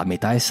alla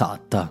metà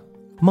esatta.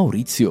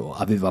 Maurizio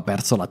aveva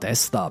perso la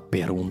testa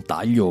per un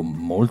taglio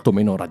molto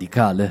meno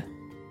radicale.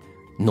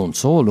 Non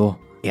solo,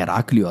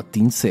 Eraclio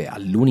attinse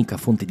all'unica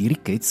fonte di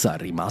ricchezza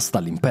rimasta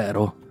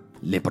all'impero: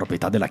 le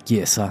proprietà della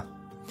Chiesa.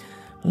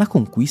 La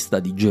conquista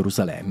di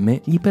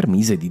Gerusalemme gli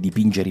permise di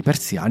dipingere i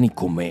persiani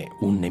come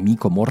un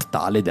nemico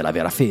mortale della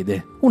vera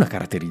fede, una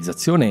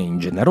caratterizzazione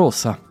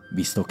ingenerosa,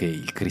 visto che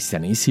il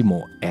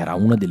cristianesimo era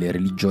una delle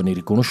religioni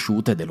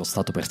riconosciute dello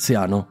Stato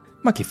persiano,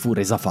 ma che fu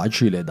resa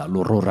facile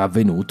dall'orrore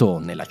avvenuto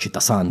nella città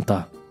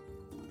santa.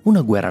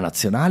 Una guerra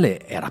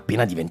nazionale era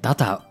appena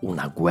diventata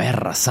una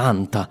guerra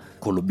santa,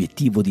 con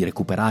l'obiettivo di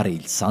recuperare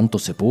il Santo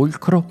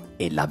Sepolcro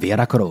e la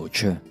vera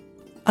croce.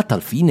 A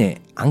tal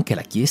fine anche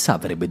la Chiesa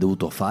avrebbe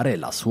dovuto fare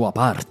la sua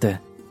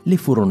parte. Le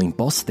furono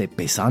imposte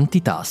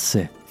pesanti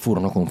tasse,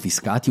 furono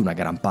confiscati una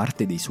gran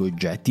parte dei suoi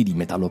oggetti di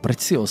metallo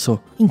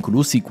prezioso,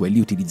 inclusi quelli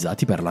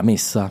utilizzati per la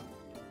messa.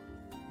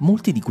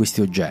 Molti di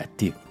questi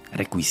oggetti,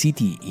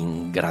 requisiti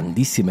in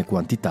grandissime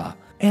quantità,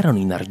 erano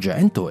in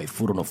argento e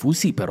furono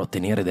fusi per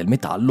ottenere del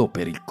metallo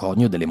per il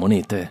conio delle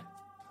monete.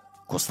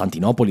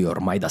 Costantinopoli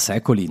ormai da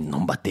secoli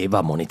non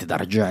batteva monete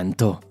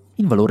d'argento.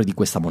 Il valore di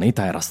questa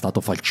moneta era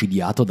stato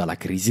falcidiato dalla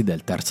crisi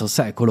del III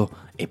secolo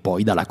e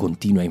poi dalla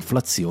continua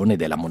inflazione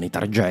della moneta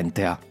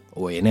argentea,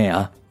 o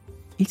enea.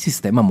 Il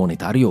sistema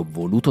monetario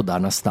voluto da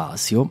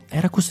Anastasio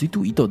era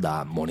costituito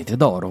da monete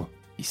d'oro,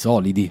 i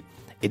solidi,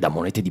 e da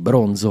monete di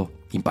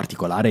bronzo, in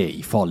particolare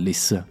i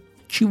follis.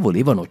 Ci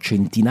volevano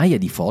centinaia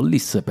di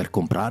follis per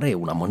comprare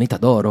una moneta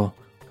d'oro.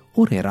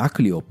 Ora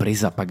Eraclio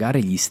prese a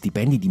pagare gli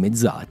stipendi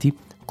dimezzati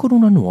con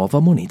una nuova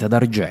moneta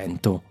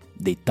d'argento,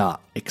 detta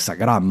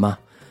exagramma,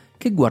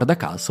 che guarda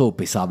caso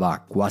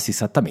pesava quasi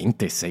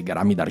esattamente 6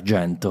 grammi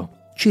d'argento,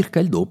 circa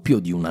il doppio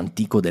di un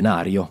antico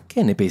denario,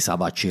 che ne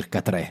pesava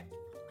circa 3.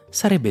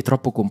 Sarebbe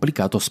troppo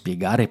complicato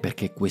spiegare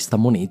perché questa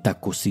moneta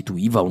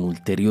costituiva un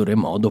ulteriore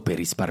modo per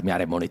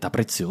risparmiare moneta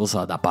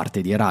preziosa da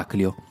parte di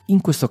Eraclio. In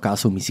questo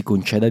caso mi si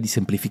conceda di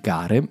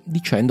semplificare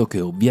dicendo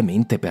che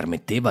ovviamente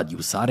permetteva di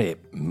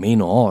usare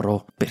meno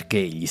oro,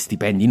 perché gli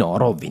stipendi in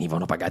oro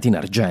venivano pagati in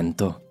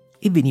argento.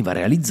 e veniva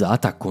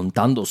realizzata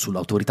contando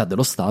sull'autorità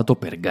dello Stato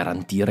per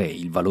garantire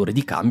il valore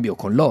di cambio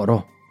con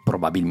l'oro,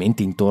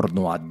 probabilmente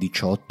intorno a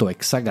 18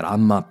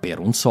 exagramma per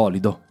un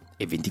solido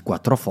e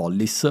 24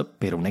 follis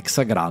per un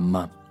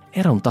exagramma.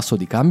 Era un tasso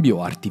di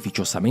cambio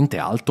artificiosamente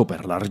alto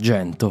per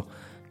l'argento,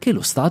 che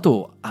lo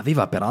Stato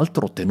aveva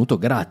peraltro ottenuto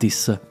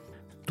gratis.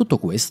 Tutto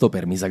questo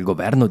permise al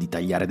governo di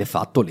tagliare de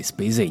fatto le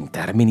spese in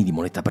termini di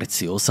moneta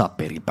preziosa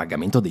per il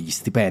pagamento degli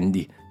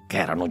stipendi, che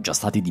erano già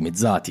stati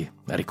dimezzati,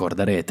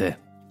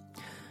 ricorderete.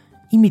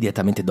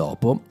 Immediatamente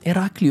dopo,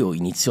 Eraclio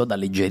iniziò ad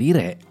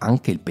alleggerire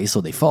anche il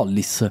peso dei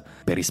follis,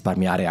 per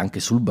risparmiare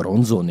anche sul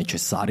bronzo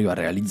necessario a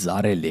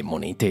realizzare le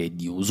monete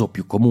di uso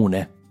più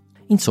comune.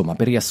 Insomma,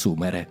 per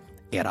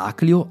riassumere,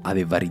 Eraclio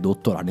aveva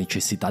ridotto la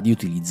necessità di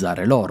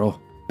utilizzare l'oro,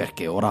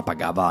 perché ora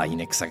pagava in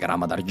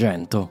exagramma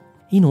d'argento.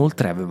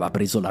 Inoltre aveva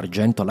preso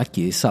l'argento alla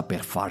Chiesa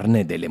per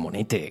farne delle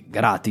monete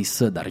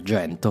gratis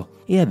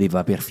d'argento e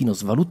aveva perfino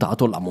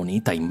svalutato la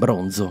moneta in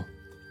bronzo.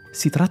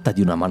 Si tratta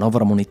di una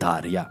manovra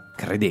monetaria,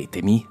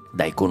 credetemi,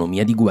 da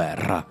economia di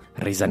guerra,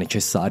 resa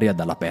necessaria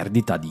dalla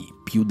perdita di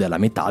più della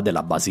metà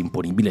della base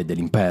imponibile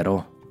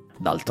dell'impero.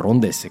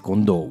 D'altronde,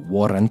 secondo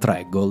Warren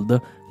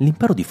Treadgold,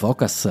 l'impero di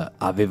Phocas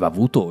aveva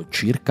avuto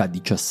circa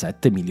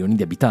 17 milioni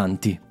di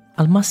abitanti.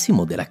 Al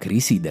massimo della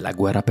crisi della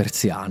guerra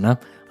persiana,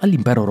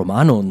 all'impero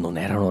romano non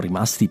erano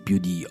rimasti più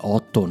di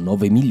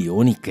 8-9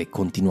 milioni che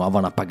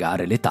continuavano a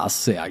pagare le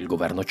tasse al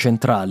governo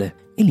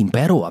centrale, e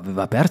l'impero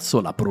aveva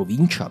perso la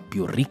provincia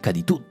più ricca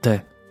di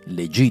tutte,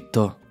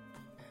 l'Egitto.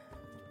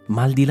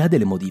 Ma al di là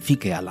delle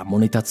modifiche alla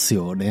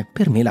monetazione,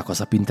 per me la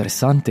cosa più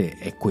interessante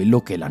è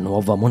quello che la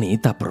nuova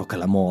moneta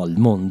proclamò al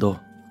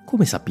mondo.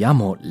 Come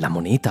sappiamo, la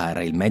moneta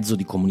era il mezzo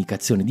di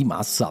comunicazione di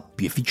massa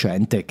più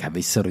efficiente che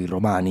avessero i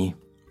romani.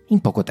 In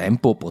poco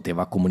tempo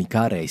poteva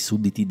comunicare ai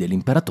sudditi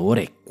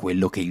dell'imperatore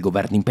quello che il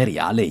governo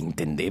imperiale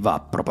intendeva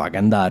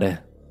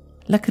propagandare.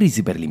 La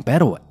crisi per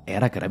l'impero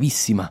era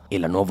gravissima e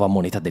la nuova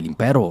moneta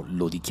dell'impero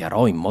lo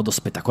dichiarò in modo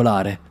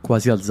spettacolare,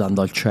 quasi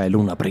alzando al cielo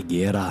una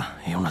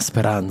preghiera e una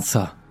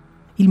speranza.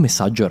 Il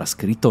messaggio era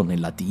scritto nel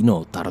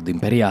latino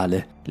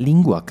tardo-imperiale,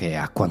 lingua che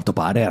a quanto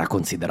pare era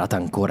considerata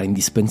ancora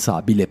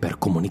indispensabile per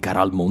comunicare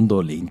al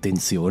mondo le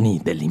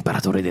intenzioni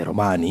dell'imperatore dei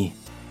Romani.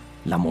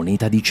 La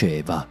moneta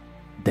diceva: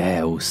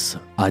 Deus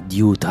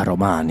adiuta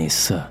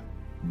Romanis,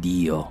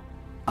 Dio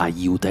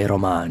aiuta i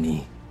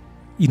Romani.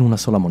 In una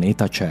sola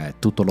moneta c'è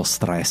tutto lo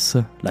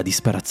stress, la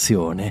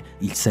disperazione,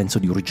 il senso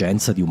di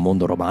urgenza di un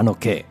mondo romano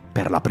che,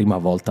 per la prima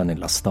volta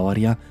nella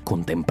storia,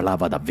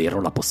 contemplava davvero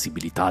la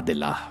possibilità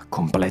della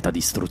completa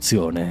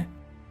distruzione.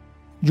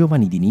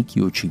 Giovanni Di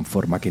Nicchio ci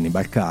informa che nei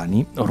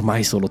Balcani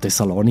ormai solo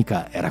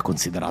Tessalonica era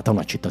considerata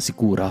una città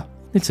sicura.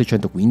 Nel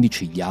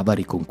 615 gli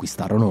Avari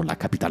conquistarono la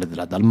capitale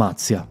della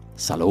Dalmazia,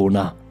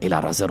 Salona, e la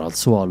rasero al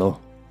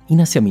suolo. In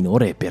Asia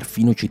Minore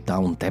perfino città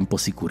un tempo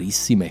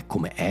sicurissime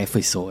come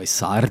Efeso e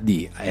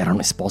Sardi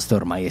erano esposte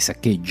ormai ai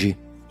saccheggi.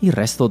 Il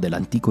resto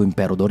dell'antico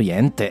impero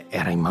d'Oriente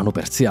era in mano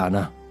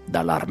persiana,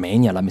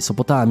 dall'Armenia alla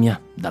Mesopotamia,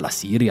 dalla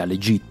Siria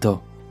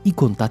all'Egitto. I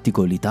contatti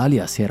con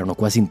l'Italia si erano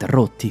quasi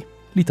interrotti.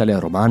 L'Italia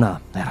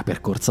romana era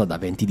percorsa da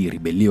venti di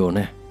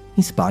ribellione.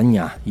 In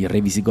Spagna il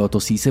re visigoto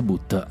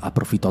Sisebut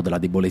approfittò della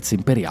debolezza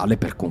imperiale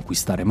per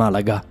conquistare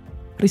Malaga,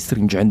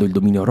 restringendo il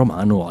dominio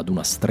romano ad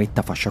una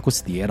stretta fascia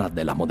costiera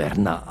della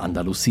moderna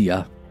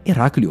Andalusia.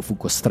 Eraclio fu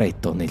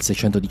costretto nel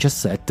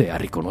 617 a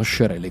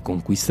riconoscere le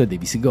conquiste dei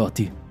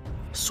Visigoti.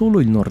 Solo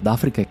il Nord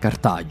Africa e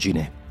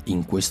Cartagine,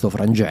 in questo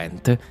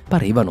frangente,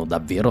 parevano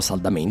davvero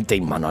saldamente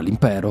in mano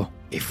all'impero,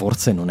 e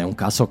forse non è un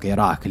caso che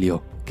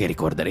Eraclio, che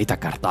ricorderete a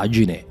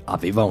Cartagine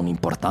aveva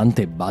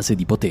un'importante base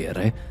di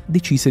potere,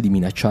 decise di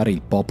minacciare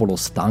il popolo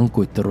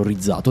stanco e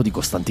terrorizzato di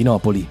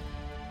Costantinopoli.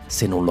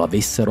 Se non lo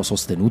avessero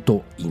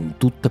sostenuto in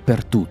tutto e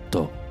per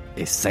tutto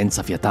e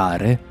senza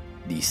fiatare,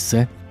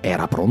 disse,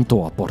 era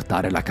pronto a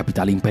portare la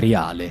capitale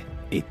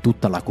imperiale e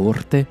tutta la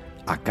corte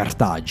a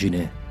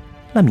Cartagine.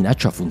 La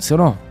minaccia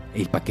funzionò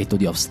e il pacchetto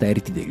di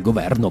austerity del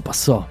governo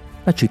passò.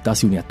 La città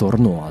si unì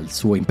attorno al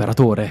suo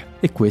imperatore,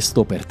 e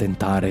questo per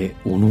tentare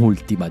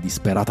un'ultima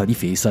disperata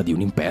difesa di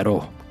un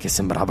impero che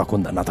sembrava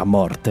condannato a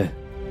morte.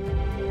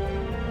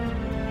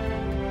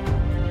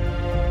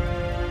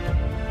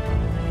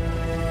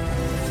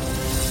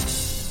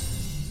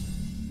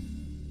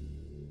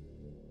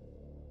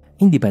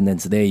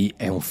 Independence Day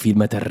è un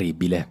film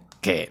terribile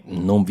che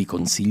non vi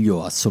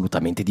consiglio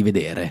assolutamente di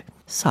vedere,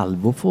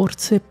 salvo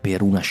forse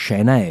per una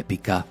scena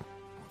epica.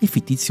 Il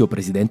fittizio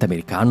presidente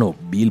americano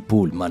Bill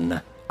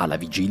Pullman, alla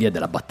vigilia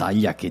della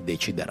battaglia che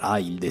deciderà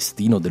il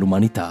destino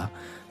dell'umanità,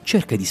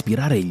 cerca di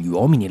ispirare gli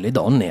uomini e le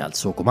donne al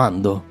suo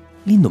comando.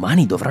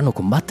 L'indomani dovranno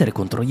combattere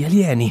contro gli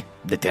alieni,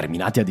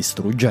 determinati a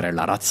distruggere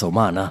la razza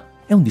umana.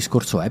 È un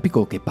discorso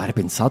epico che pare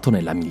pensato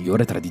nella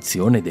migliore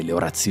tradizione delle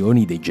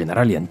orazioni dei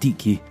generali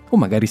antichi, o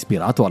magari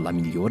ispirato alla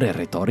migliore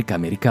retorica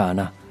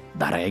americana,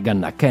 da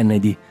Reagan a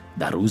Kennedy,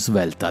 da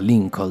Roosevelt a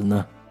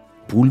Lincoln.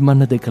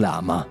 Pullman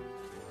declama: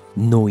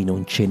 noi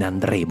non ce ne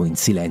andremo in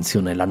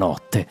silenzio nella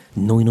notte,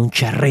 noi non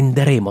ci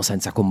arrenderemo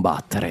senza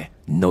combattere,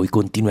 noi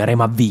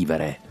continueremo a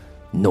vivere,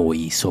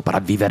 noi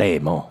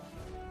sopravviveremo.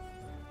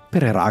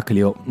 Per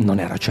Eraclio non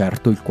era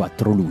certo il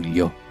 4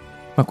 luglio,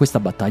 ma questa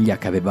battaglia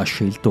che aveva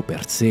scelto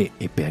per sé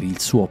e per il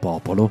suo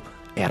popolo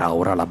era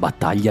ora la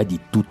battaglia di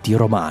tutti i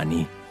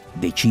romani,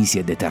 decisi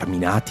e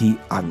determinati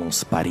a non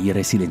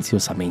sparire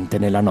silenziosamente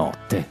nella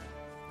notte,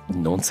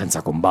 non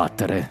senza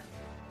combattere.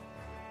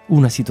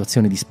 Una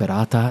situazione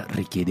disperata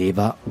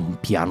richiedeva un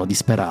piano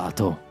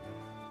disperato.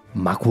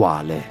 Ma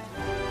quale?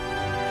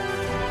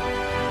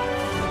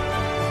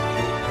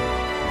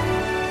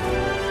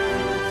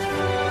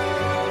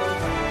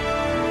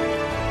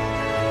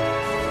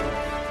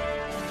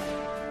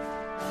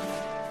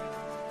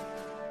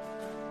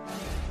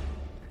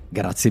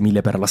 Grazie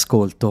mille per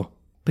l'ascolto.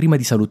 Prima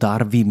di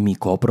salutarvi mi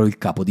copro il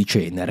capo di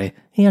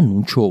cenere e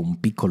annuncio un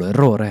piccolo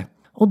errore.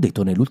 Ho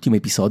detto nell'ultimo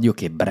episodio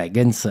che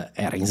Bregenz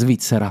era in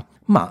Svizzera,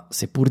 ma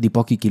seppur di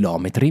pochi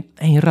chilometri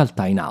è in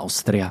realtà in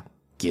Austria.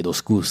 Chiedo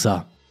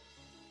scusa.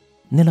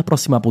 Nella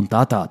prossima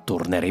puntata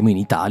torneremo in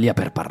Italia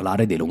per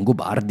parlare dei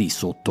Longobardi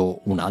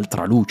sotto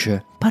un'altra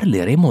luce.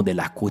 Parleremo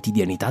della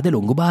quotidianità dei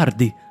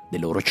Longobardi, del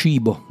loro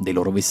cibo, dei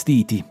loro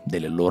vestiti,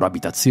 delle loro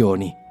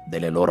abitazioni,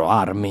 delle loro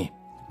armi.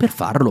 Per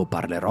farlo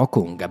parlerò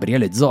con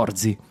Gabriele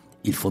Zorzi,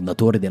 il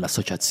fondatore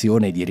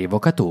dell'associazione di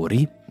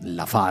rievocatori,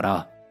 la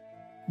Fara.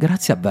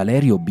 Grazie a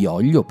Valerio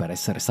Bioglio per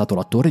essere stato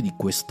l'attore di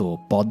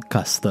questo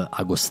podcast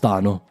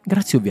agostano.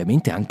 Grazie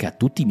ovviamente anche a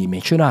tutti i miei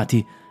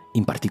mecenati,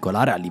 in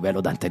particolare a livello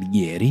Dante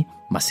Alighieri,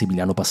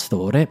 Massimiliano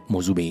Pastore,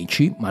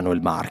 Mosumeci,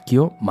 Manuel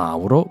Marchio,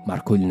 Mauro,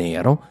 Marco il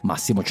Nero,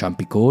 Massimo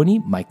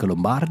Ciampiconi, Mike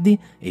Lombardi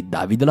e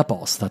Davide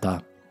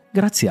l'Apostata.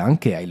 Grazie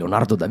anche a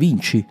Leonardo da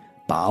Vinci,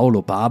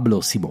 Paolo, Pablo,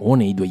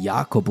 Simone, Ido e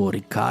Jacopo,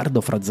 Riccardo,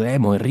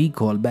 Frazemo,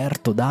 Enrico,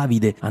 Alberto,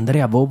 Davide,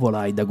 Andrea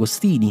Vovola ed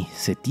Agostini,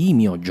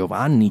 Settimio,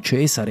 Giovanni,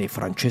 Cesare,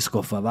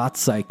 Francesco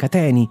Favazza e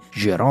Cateni,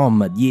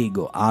 Jerome,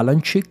 Diego,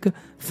 Alancic,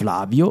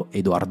 Flavio,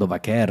 Edoardo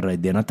Vacher e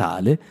De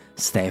Natale,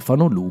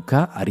 Stefano,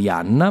 Luca,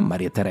 Arianna,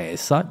 Maria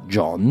Teresa,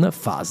 John,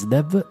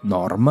 Fasdev,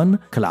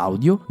 Norman,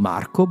 Claudio,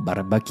 Marco,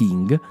 Barba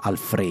King,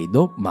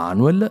 Alfredo,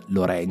 Manuel,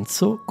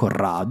 Lorenzo,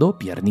 Corrado,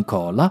 Pier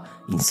Nicola,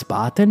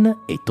 Inspaten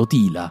e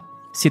Totila.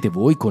 Siete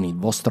voi con il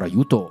vostro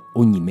aiuto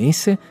ogni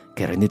mese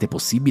che rendete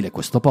possibile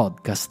questo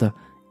podcast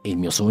e il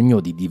mio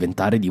sogno di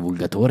diventare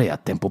divulgatore a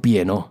tempo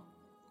pieno.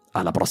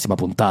 Alla prossima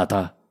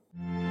puntata!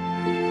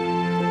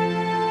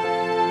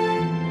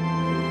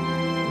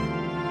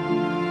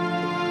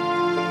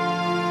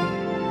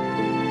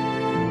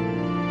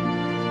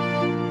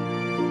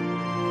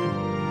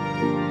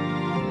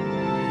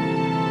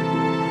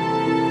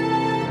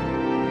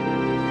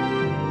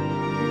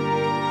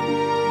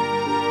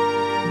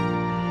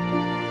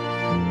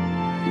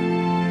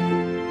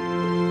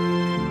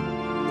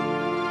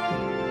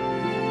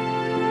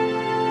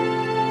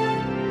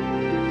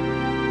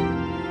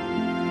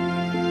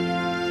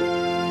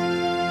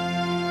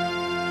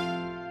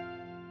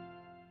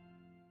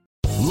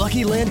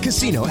 Lucky Land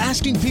Casino,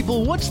 asking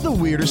people, what's the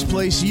weirdest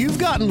place you've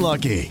gotten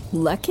lucky?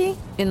 Lucky?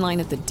 In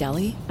line at the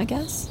deli, I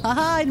guess?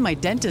 Aha, in my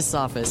dentist's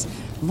office.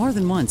 More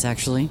than once,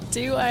 actually.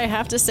 Do I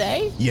have to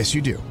say? Yes,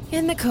 you do.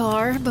 In the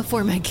car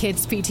before my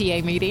kids'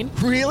 PTA meeting.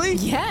 Really?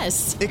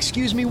 Yes.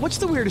 Excuse me, what's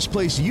the weirdest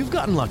place you've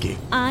gotten lucky?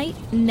 I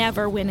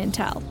never win and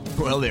tell.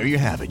 Well, there you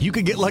have it. You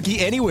can get lucky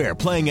anywhere,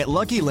 playing at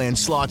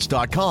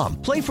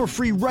LuckyLandSlots.com. Play for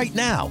free right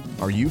now.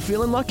 Are you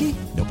feeling lucky?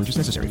 No purchase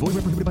necessary. Void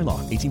where prohibited by law.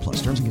 18+.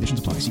 Terms and conditions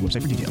apply. See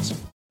website for details.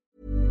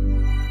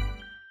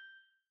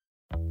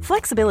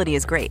 Flexibility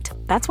is great.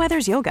 That's why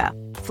there's yoga.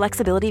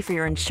 Flexibility for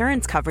your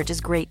insurance coverage is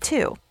great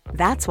too.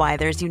 That's why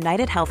there's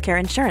United Healthcare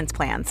Insurance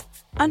Plans.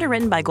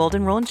 Underwritten by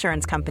Golden Rule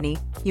Insurance Company,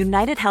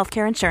 United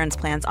Healthcare Insurance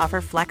Plans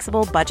offer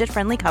flexible,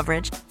 budget-friendly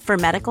coverage for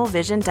medical,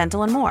 vision,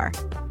 dental, and more.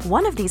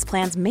 One of these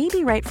plans may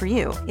be right for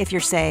you if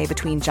you're, say,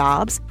 between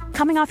jobs,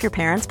 coming off your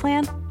parents'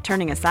 plan,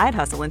 turning a side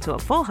hustle into a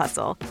full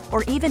hustle,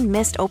 or even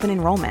missed open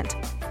enrollment.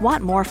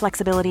 Want more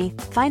flexibility?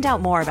 Find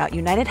out more about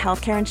United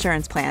Healthcare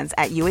Insurance Plans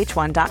at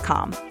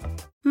uh1.com.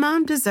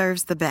 Mom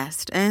deserves the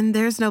best, and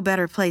there's no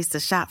better place to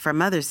shop for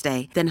Mother's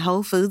Day than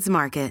Whole Foods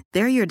Market.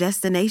 They're your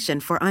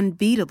destination for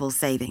unbeatable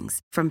savings,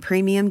 from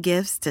premium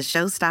gifts to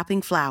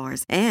show-stopping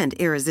flowers and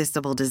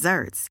irresistible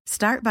desserts.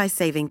 Start by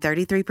saving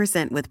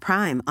 33% with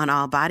Prime on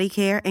all body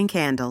care and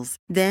candles.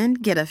 Then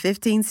get a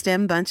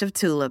 15-stem bunch of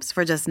tulips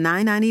for just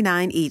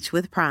 $9.99 each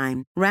with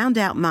Prime. Round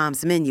out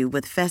Mom's menu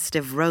with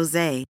festive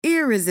rosé,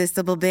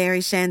 irresistible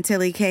berry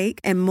chantilly cake,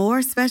 and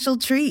more special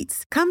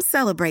treats. Come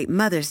celebrate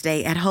Mother's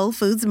Day at Whole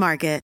Foods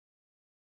Market.